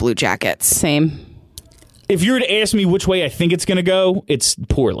Columbus Blue Jackets. Same. If you were to ask me which way I think it's going to go, it's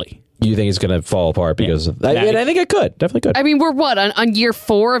poorly. You think it's going to fall apart because of that? I think it could. Definitely could. I mean, we're what, on year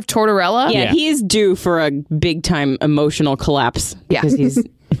 4 of Tortorella? Yeah, he is due for a big time emotional collapse. Yeah. Because he's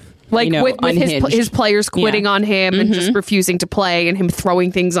like with his players quitting Yeah. on him and just refusing to play and him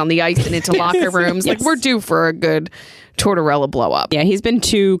throwing things on the ice and into locker rooms. Yes. Like, we're due for a good Tortorella blow up. Yeah, he's been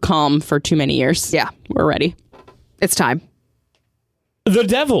too calm for too many years. Yeah. We're ready. It's time. The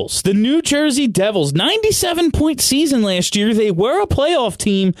Devils, the New Jersey Devils, 97-point season last year. They were a playoff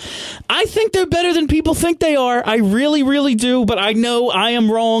team. I think they're better than people think they are. I really, really do, but I know I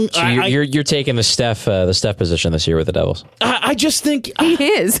am wrong. So you're taking the Steph position this year with the Devils. I just think He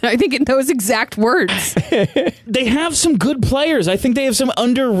is. I think in those exact words. they have some good players. I think they have some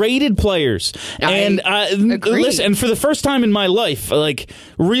underrated players. And agree. listen, and for the first time in my life, like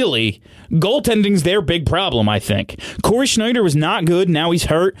really, goaltending's their big problem, I think. Corey Schneider was not good. Now he's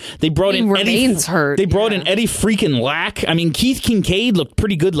hurt. They brought in remains hurt. They brought in Eddie freaking Lack. I mean, Keith Kincaid looked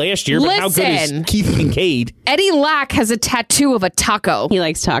pretty good last year, but how good is Keith Kincaid? Eddie Lack has a tattoo of a taco. He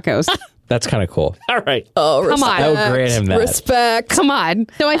likes tacos. That's kind of cool. All right. Oh, Come on. I would grant him that. Respect. Come on.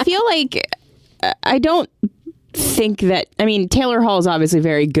 So I feel like I don't think that. I mean, Taylor Hall is obviously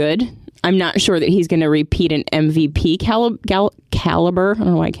very good. I'm not sure that he's going to repeat an MVP caliber. I don't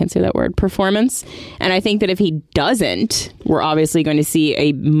know why I can't say that word. Performance. And I think that if he doesn't, we're obviously going to see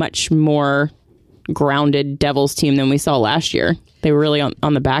a much more grounded Devils team than we saw last year. They were really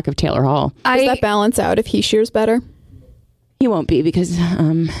on the back of Taylor Hall. Does that balance out if he shears better? He won't be because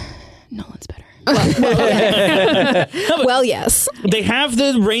Nolan's better. Well, yes. They have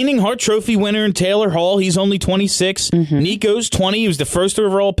the reigning Hart Trophy winner in Taylor Hall. He's only 26. Nico's 20. He was the first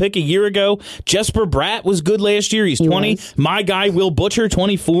overall pick a year ago. Jesper Bratt was good last year. He's 20. My guy, Will Butcher,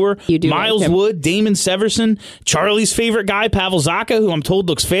 24. Miles Wood, Damon Severson. Charlie's favorite guy, Pavel Zacha, who I'm told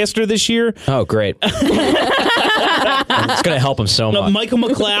looks faster this year. Oh, great. It's going to help him so much. Michael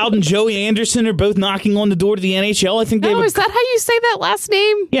McLeod and Joey Anderson are both knocking on the door to the NHL. I think they is that how you say that last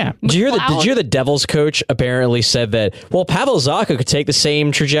name? Yeah. Did you hear the Devils coach apparently said that, well, Pavel Zacha could take the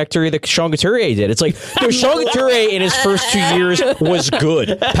same trajectory that Sean Couturier did. It's like, Sean Couturier in his first 2 years was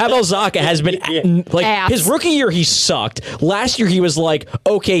good. Pavel Zacha has been, like, his rookie year, he sucked. Last year, he was like,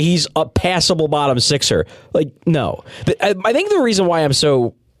 okay, he's a passable bottom sixer. Like, no. I think the reason why I'm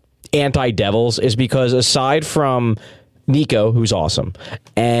so anti-Devils is because aside from Nico, who's awesome,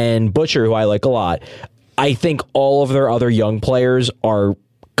 and Butcher, who I like a lot, I think all of their other young players are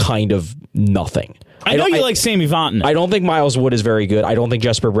kind of nothing. I know you like Sammy Vatanen. I don't think Miles Wood is very good. I don't think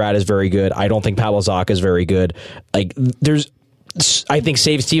Jesper Bratt is very good. I don't think Pavel Zacha is very good. Like, I think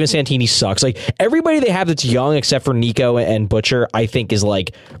Steven Santini sucks. Like, everybody they have that's young except for Nico and Butcher, I think is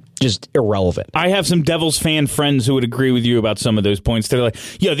like just irrelevant. I have some Devils fan friends who would agree with you about some of those points. They're like,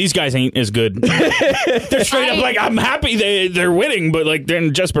 yo, these guys ain't as good. They're straight up like, I'm happy they're winning, but like,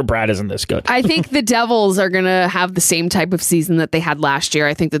 then Jesper Bratt isn't this good. I think the Devils are going to have the same type of season that they had last year.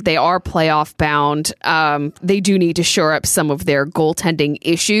 I think that they are playoff bound. They do need to shore up some of their goaltending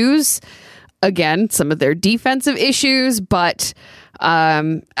issues. Again, some of their defensive issues, but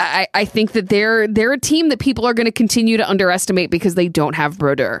I think that they're a team that people are going to continue to underestimate because they don't have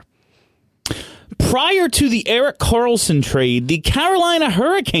Brodeur. Prior to the Erik Karlsson trade, the Carolina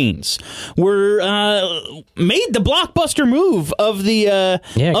Hurricanes were made the blockbuster move of the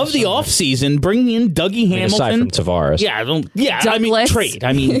offseason, bringing in Dougie Hamilton. Aside from Tavares.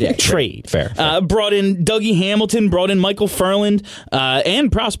 Trade. Fair. Brought in Dougie Hamilton, brought in Michael Furland,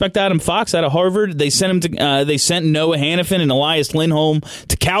 and prospect Adam Fox out of Harvard. They sent Noah Hannafin and Elias Lindholm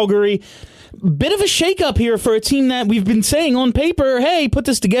to Calgary. Bit of a shakeup here for a team that we've been saying on paper, hey, put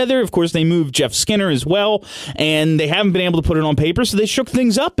this together. Of course, they moved Jeff Skinner as well, and they haven't been able to put it on paper, so they shook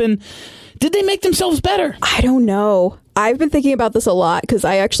things up. And did they make themselves better? I don't know. I've been thinking about this a lot because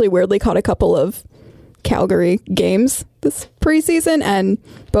I actually weirdly caught a couple of Calgary games this preseason, and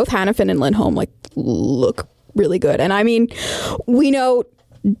both Hannafin and Lindholm look really good. And I mean, we know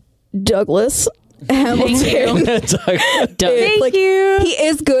Douglas Hamilton. Thank you. He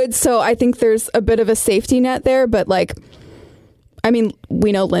is good, so I think there's a bit of a safety net there. But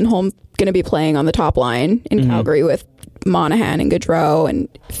we know Lindholm's going to be playing on the top line in Calgary with Monahan and Gaudreau, and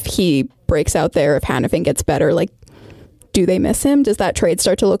if he breaks out there, if Hannafin gets better, do they miss him? Does that trade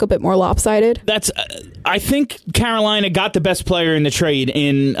start to look a bit more lopsided? I think Carolina got the best player in the trade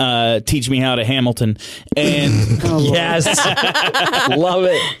in Teach Me How to Hamilton. And yes. Love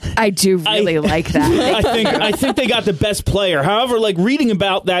it. I do really like that. I think they got the best player. However, like reading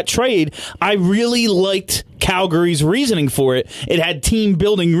about that trade, I really liked Calgary's reasoning for it. It had team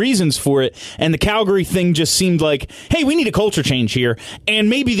building reasons for it, and the Calgary thing just seemed like, hey, we need a culture change here. And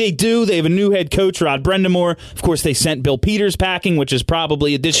maybe they do. They have a new head coach, Rod Brendamore. Of course, they sent Bill Peters packing, which is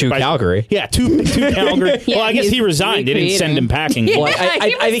probably a to Calgary. Yeah, to Calgary. Well, I guess he resigned. They didn't send him packing. Well,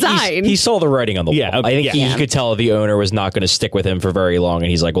 I think he saw the writing on the wall. Yeah, okay, I think he could tell the owner was not going to stick with him for very long, and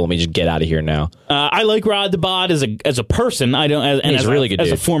he's like, well, let me just get out of here now. I like Rod DeBod as a person. I don't, and he's as really good as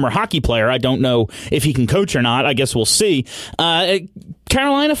dude. a former hockey player. I don't know if he can coach or not. I guess we'll see.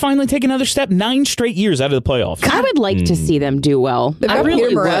 Carolina finally take another step. 9 straight years out of the playoffs. I would like to see them do well. They've I got really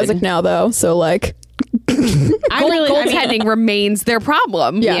Peter Mrazek would. now, though, so like. Goaltending remains their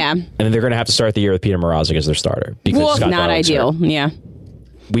problem. Yeah. And then they're going to have to start the year with Peter Mrazek as their starter because Scott not Darling's ideal. hurt. Yeah.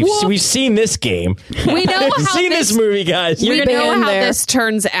 We've seen this game. We know We've how seen this movie, guys. We know been how there. this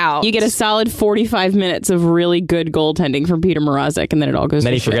turns out. You get a solid 45 minutes of really good goaltending from Peter Mrazek, and then it all goes And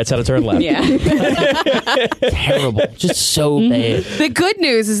then to he shit. forgets how to turn left. Yeah. Terrible. Just so bad. The good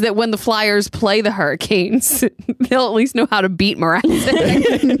news is that when the Flyers play the Hurricanes, they'll at least know how to beat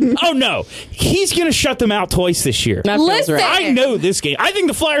Mrazek. Oh, no. He's going to shut them out twice this year. That feels Listen. right. I know this game. I think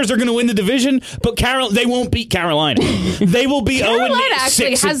the Flyers are going to win the division, but they won't beat Carolina. They will be 0-6. Carolina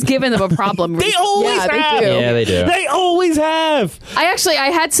actually has given them a problem. They always Yeah, they have. do. Yeah, they do. They always have. I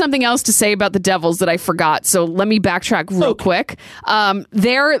had something else to say about the Devils that I forgot, so let me backtrack real quick.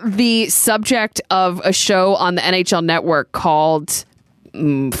 They're the subject of a show on the NHL Network called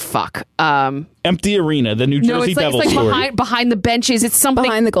Empty Arena, the New Jersey Devils it's story. like behind the benches. It's something.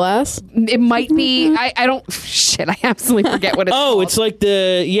 Behind the glass. It might be. I don't. Shit, I absolutely forget what it's called. Oh, it's like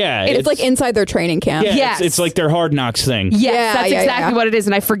It's like inside their training camp. yeah, Yes. it's like their Hard Knocks thing. Yes, Yeah, that's yeah, exactly yeah. what it is,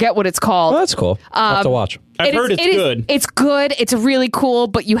 and I forget what it's called. Well, that's cool. I'll have to watch. I've heard it's good. It's good. It's really cool,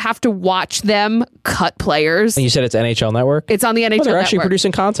 but you have to watch them cut players. And you said it's NHL Network? It's on the NHL Oh, they're actually Network.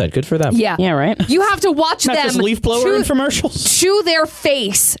 producing content. Good for them. Yeah. Yeah, right. You have to watch Not them just leaf blower to infomercials. their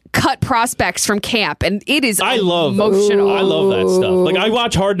face cut prospects from camp, and it is I love emotional. I love that stuff. Like I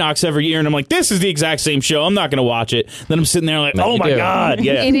watch Hard Knocks every year, and I'm like, this is the exact same show. I'm not going to watch it. Then I'm sitting there like, No, oh you my do. god,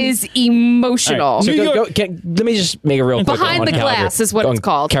 yeah. It is emotional. All right. So New go, York- let me just make it real quick. Behind on the Calgary. glass is what On it's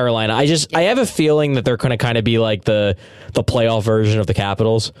called. Carolina. I have a feeling that they're going to kind of be like the playoff version of the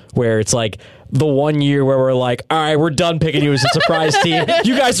Capitals, where it's like the one year where we're like, all right, we're done picking you as a surprise team.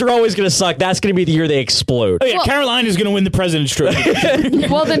 You guys are always going to suck. That's going to be the year they explode. Oh yeah, Carolina's going to win the President's Trophy.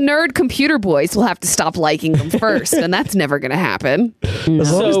 Well, the nerd computer boys will have to stop liking them first, and that's never going to happen.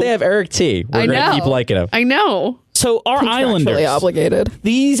 As long as they have Eric T, we're I going to know. keep liking him. I know. So our Contractually Islanders, obligated.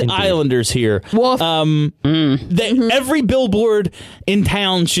 these Islanders here, Woof. every billboard in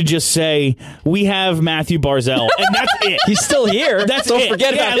town should just say, "We have Matthew Barzal," and that's it. He's still here. That's Don't it.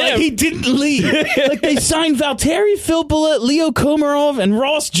 forget Yeah, about like him. he didn't leave. Like they signed Valtteri Filppula, Leo Komarov, and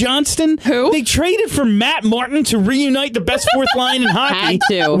Ross Johnston. Who? They traded for Matt Martin to reunite the best fourth line in hockey, Had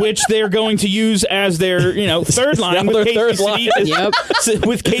to. which they're going to use as their third line Now with their Casey third line. Cizikas,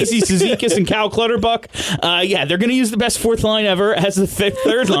 with Casey Cizikas and Cal Clutterbuck. Yeah, they're going to use the best fourth line ever as the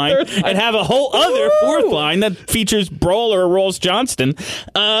third line and have a whole other fourth line that features Brawl or Ross Johnston.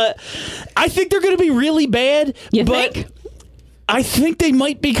 I think they're going to be really bad. You but think? I think they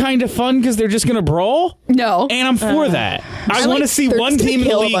might be kind of fun because they're just going to brawl. No. And I'm for that. I want to see They're one just gonna team in the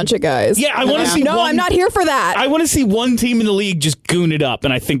kill league. a bunch of guys. Yeah, I want to see No, one. I'm not here for that. I want to see one team in the league just goon it up,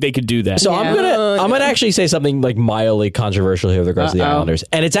 and I think they could do that. So I'm gonna actually say something like mildly controversial here with regards to the Islanders,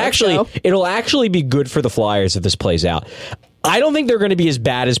 and it'll actually be good for the Flyers if this plays out. I don't think they're going to be as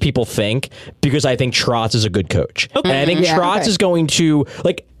bad as people think because I think Trotz is a good coach, and I think Trotz is going to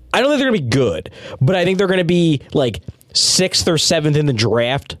I don't think they're going to be good, but I think they're going to be like 6th or 7th in the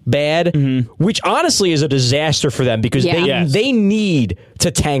draft bad, which honestly is a disaster for them because they need to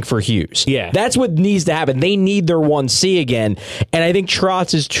tank for Hughes. Yeah. That's what needs to happen. They need their 1C again, and I think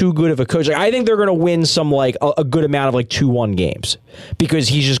Trotz is too good of a coach. Like, I think they're going to win some a good amount of 2-1 games because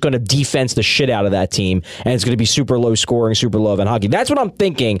he's just going to defense the shit out of that team, and it's going to be super low scoring, super low event hockey. That's what I'm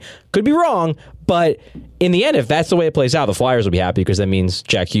thinking. Could be wrong, but in the end, if that's the way it plays out, the Flyers will be happy because that means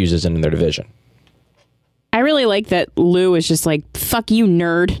Jack Hughes isn't in their division. I really like that Lou is just like, fuck you,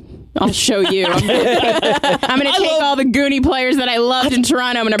 nerd. I'll show you. I'm going to take all the Goonie players that I loved in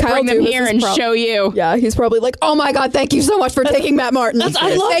Toronto. I'm going to bring them Dubas here is and show you. Yeah, he's probably like, oh my God, thank you so much for taking Matt Martin. I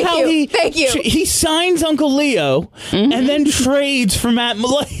love Thank how you. Thank you. he signs Uncle Leo and then trades for Matt.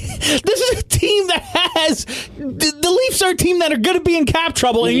 This is a team that has the Leafs are a team that are going to be in cap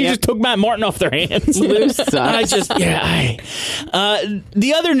trouble, and you just took Matt Martin off their hands. The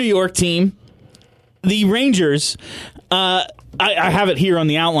other New York team, the Rangers. I have it here on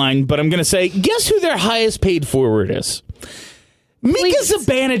the outline, but I'm going to say, guess who their highest paid forward is? Mika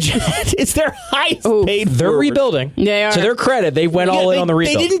Zibanejad is their highest paid forward. They're rebuilding. They are. To their credit, they went all in on the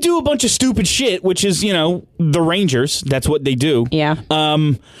rebuild. They didn't do a bunch of stupid shit, which is, the Rangers. That's what they do. Yeah.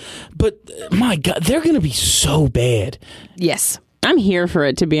 But, my God, they're going to be so bad. Yes. I'm here for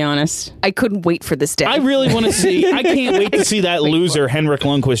it, to be honest. I couldn't wait for this day. I really want to see. I can't wait to see that loser, Henrik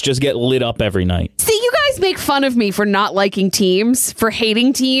Lundqvist, just get lit up every night. See, you guys make fun of me for not liking teams, for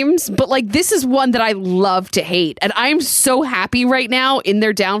hating teams, but this is one that I love to hate. And I'm so happy right now in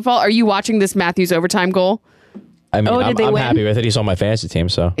their downfall. Are you watching this Matthews overtime goal? I mean, did they I'm win? happy with it. He's on my fantasy team,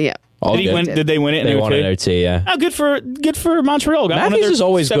 so. Yeah. Did they win it? They won in OT, yeah. Oh, good for Montreal. Matthews is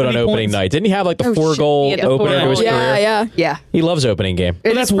always good on opening points. night. Didn't he have the 4-goal Yeah, opener to his career? Yeah. He loves opening game.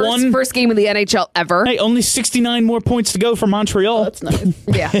 It that's is first game in the NHL ever. Hey, only 69 more points to go for Montreal. That's nice.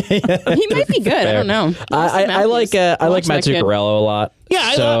 Yeah. He might be good. I don't know. I like Matt Zuccarello a lot.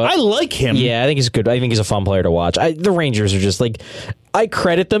 Yeah, I like him. Yeah, I think he's good. I think he's a fun player to watch. The Rangers are just I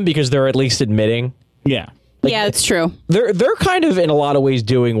credit them because they're at least admitting. Yeah. Yeah, it's true. They're kind of in a lot of ways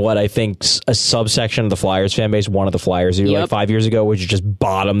doing what I think a subsection of the Flyers fan base, one of the Flyers do 5 years ago, which is just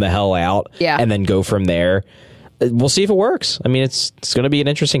bottom the hell out and then go from there. We'll see if it works. I mean, it's going to be an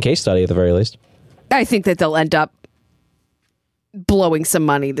interesting case study at the very least. I think that they'll end up blowing some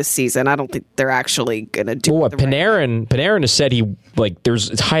money this season. I don't think they're actually going to do it. Panarin has said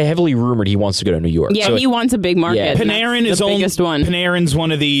it's heavily rumored he wants to go to New York. Yeah, he wants a big market. Yeah. Panarin is the biggest one. Panarin's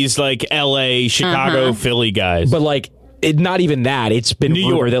one of these LA, Chicago, Philly guys. But not even that. It's been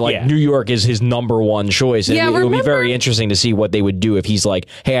rumored that New York is his number one choice. And it would be very interesting to see what they would do if he's like,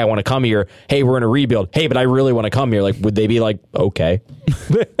 hey, I want to come here. Hey, we're in a rebuild. Hey, but I really want to come here. Would they be okay?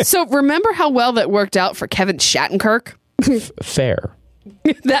 So remember how well that worked out for Kevin Shattenkirk? Fair.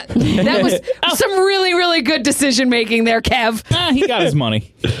 That was some really, really good decision making there, Kev. He got his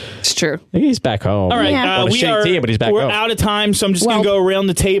money. It's true. He's back home. All right, Yeah. But he's back we're home. out of time, so I'm just going to go around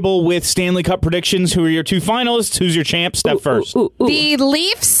the table with Stanley Cup predictions. Who are your two finalists? Who's your champ? Step first. The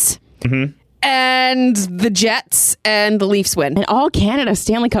Leafs and the Jets, and the Leafs win. An all Canada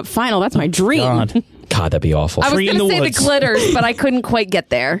Stanley Cup final. That's my dream. God. God, that'd be awful. I was Three in going to the say woods. the Glitters, but I couldn't quite get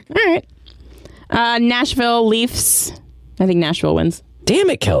there. All right. Nashville Leafs. I think Nashville wins. Damn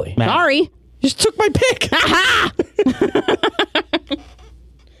it, Kelly. Sorry. You just took my pick.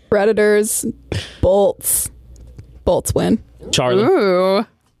 Predators, Bolts. Bolts win. Charlie. Ooh.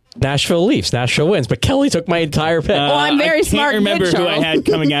 Nashville Leafs. Nashville wins. But Kelly took my entire pick. I'm very I smart. can't remember Good, who I Charles. had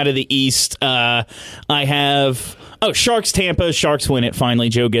coming out of the East. I have... Sharks Tampa. Sharks win it. Finally,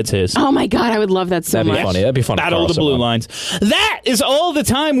 Joe gets his. Oh my God, I would love that so That'd be much. funny. That'd be fun. Battle of the Blue Lines. That is all the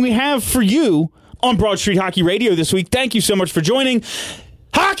time we have for you on Broad Street Hockey Radio this week. Thank you so much for joining.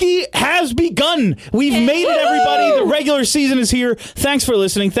 Hockey has begun. We've made it, everybody. The regular season is here. Thanks for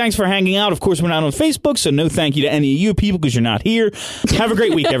listening. Thanks for hanging out. Of course, we're not on Facebook, so no thank you to any of you people because you're not here. Have a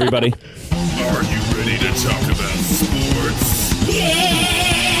great week, everybody. Are you ready to talk about sports?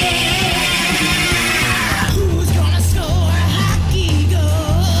 Who's gonna score a hockey goal?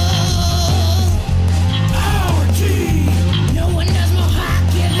 Our team. No one does more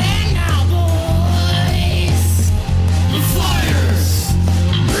hockey than our boys. The Flyers.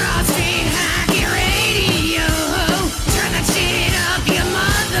 Broad Street Hockey Radio. Turn that shit up, you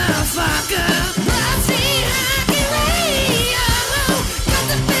motherfucker. Broad Street Hockey Radio. Got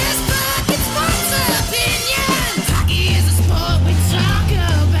the best fucking sports opinions. Hockey is a sport we talk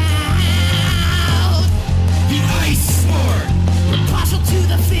about. The Ice Sport. We're partial to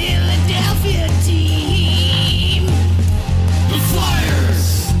the Philadelphia team. The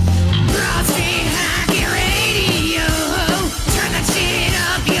Flyers. Broad Street Hockey Radio. Turn that shit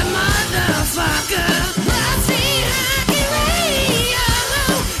up, you motherfucker. Broad Street Hockey Radio.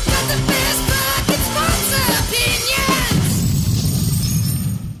 Got the best fucking sports opinions.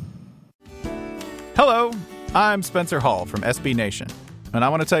 Hello, I'm Spencer Hall from SB Nation, and I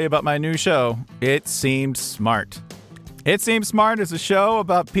want to tell you about my new show, It Seemed Smart. It Seemed Smart is a show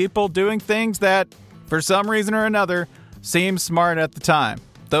about people doing things that, for some reason or another, seem smart at the time.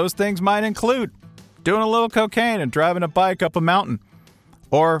 Those things might include doing a little cocaine and driving a bike up a mountain.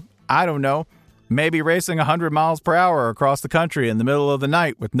 Or, I don't know, maybe racing 100 miles per hour across the country in the middle of the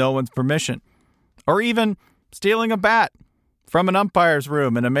night with no one's permission. Or even stealing a bat from an umpire's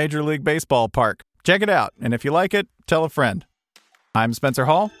room in a Major League Baseball park. Check it out, and if you like it, tell a friend. I'm Spencer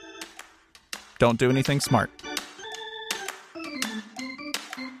Hall. Don't do anything smart.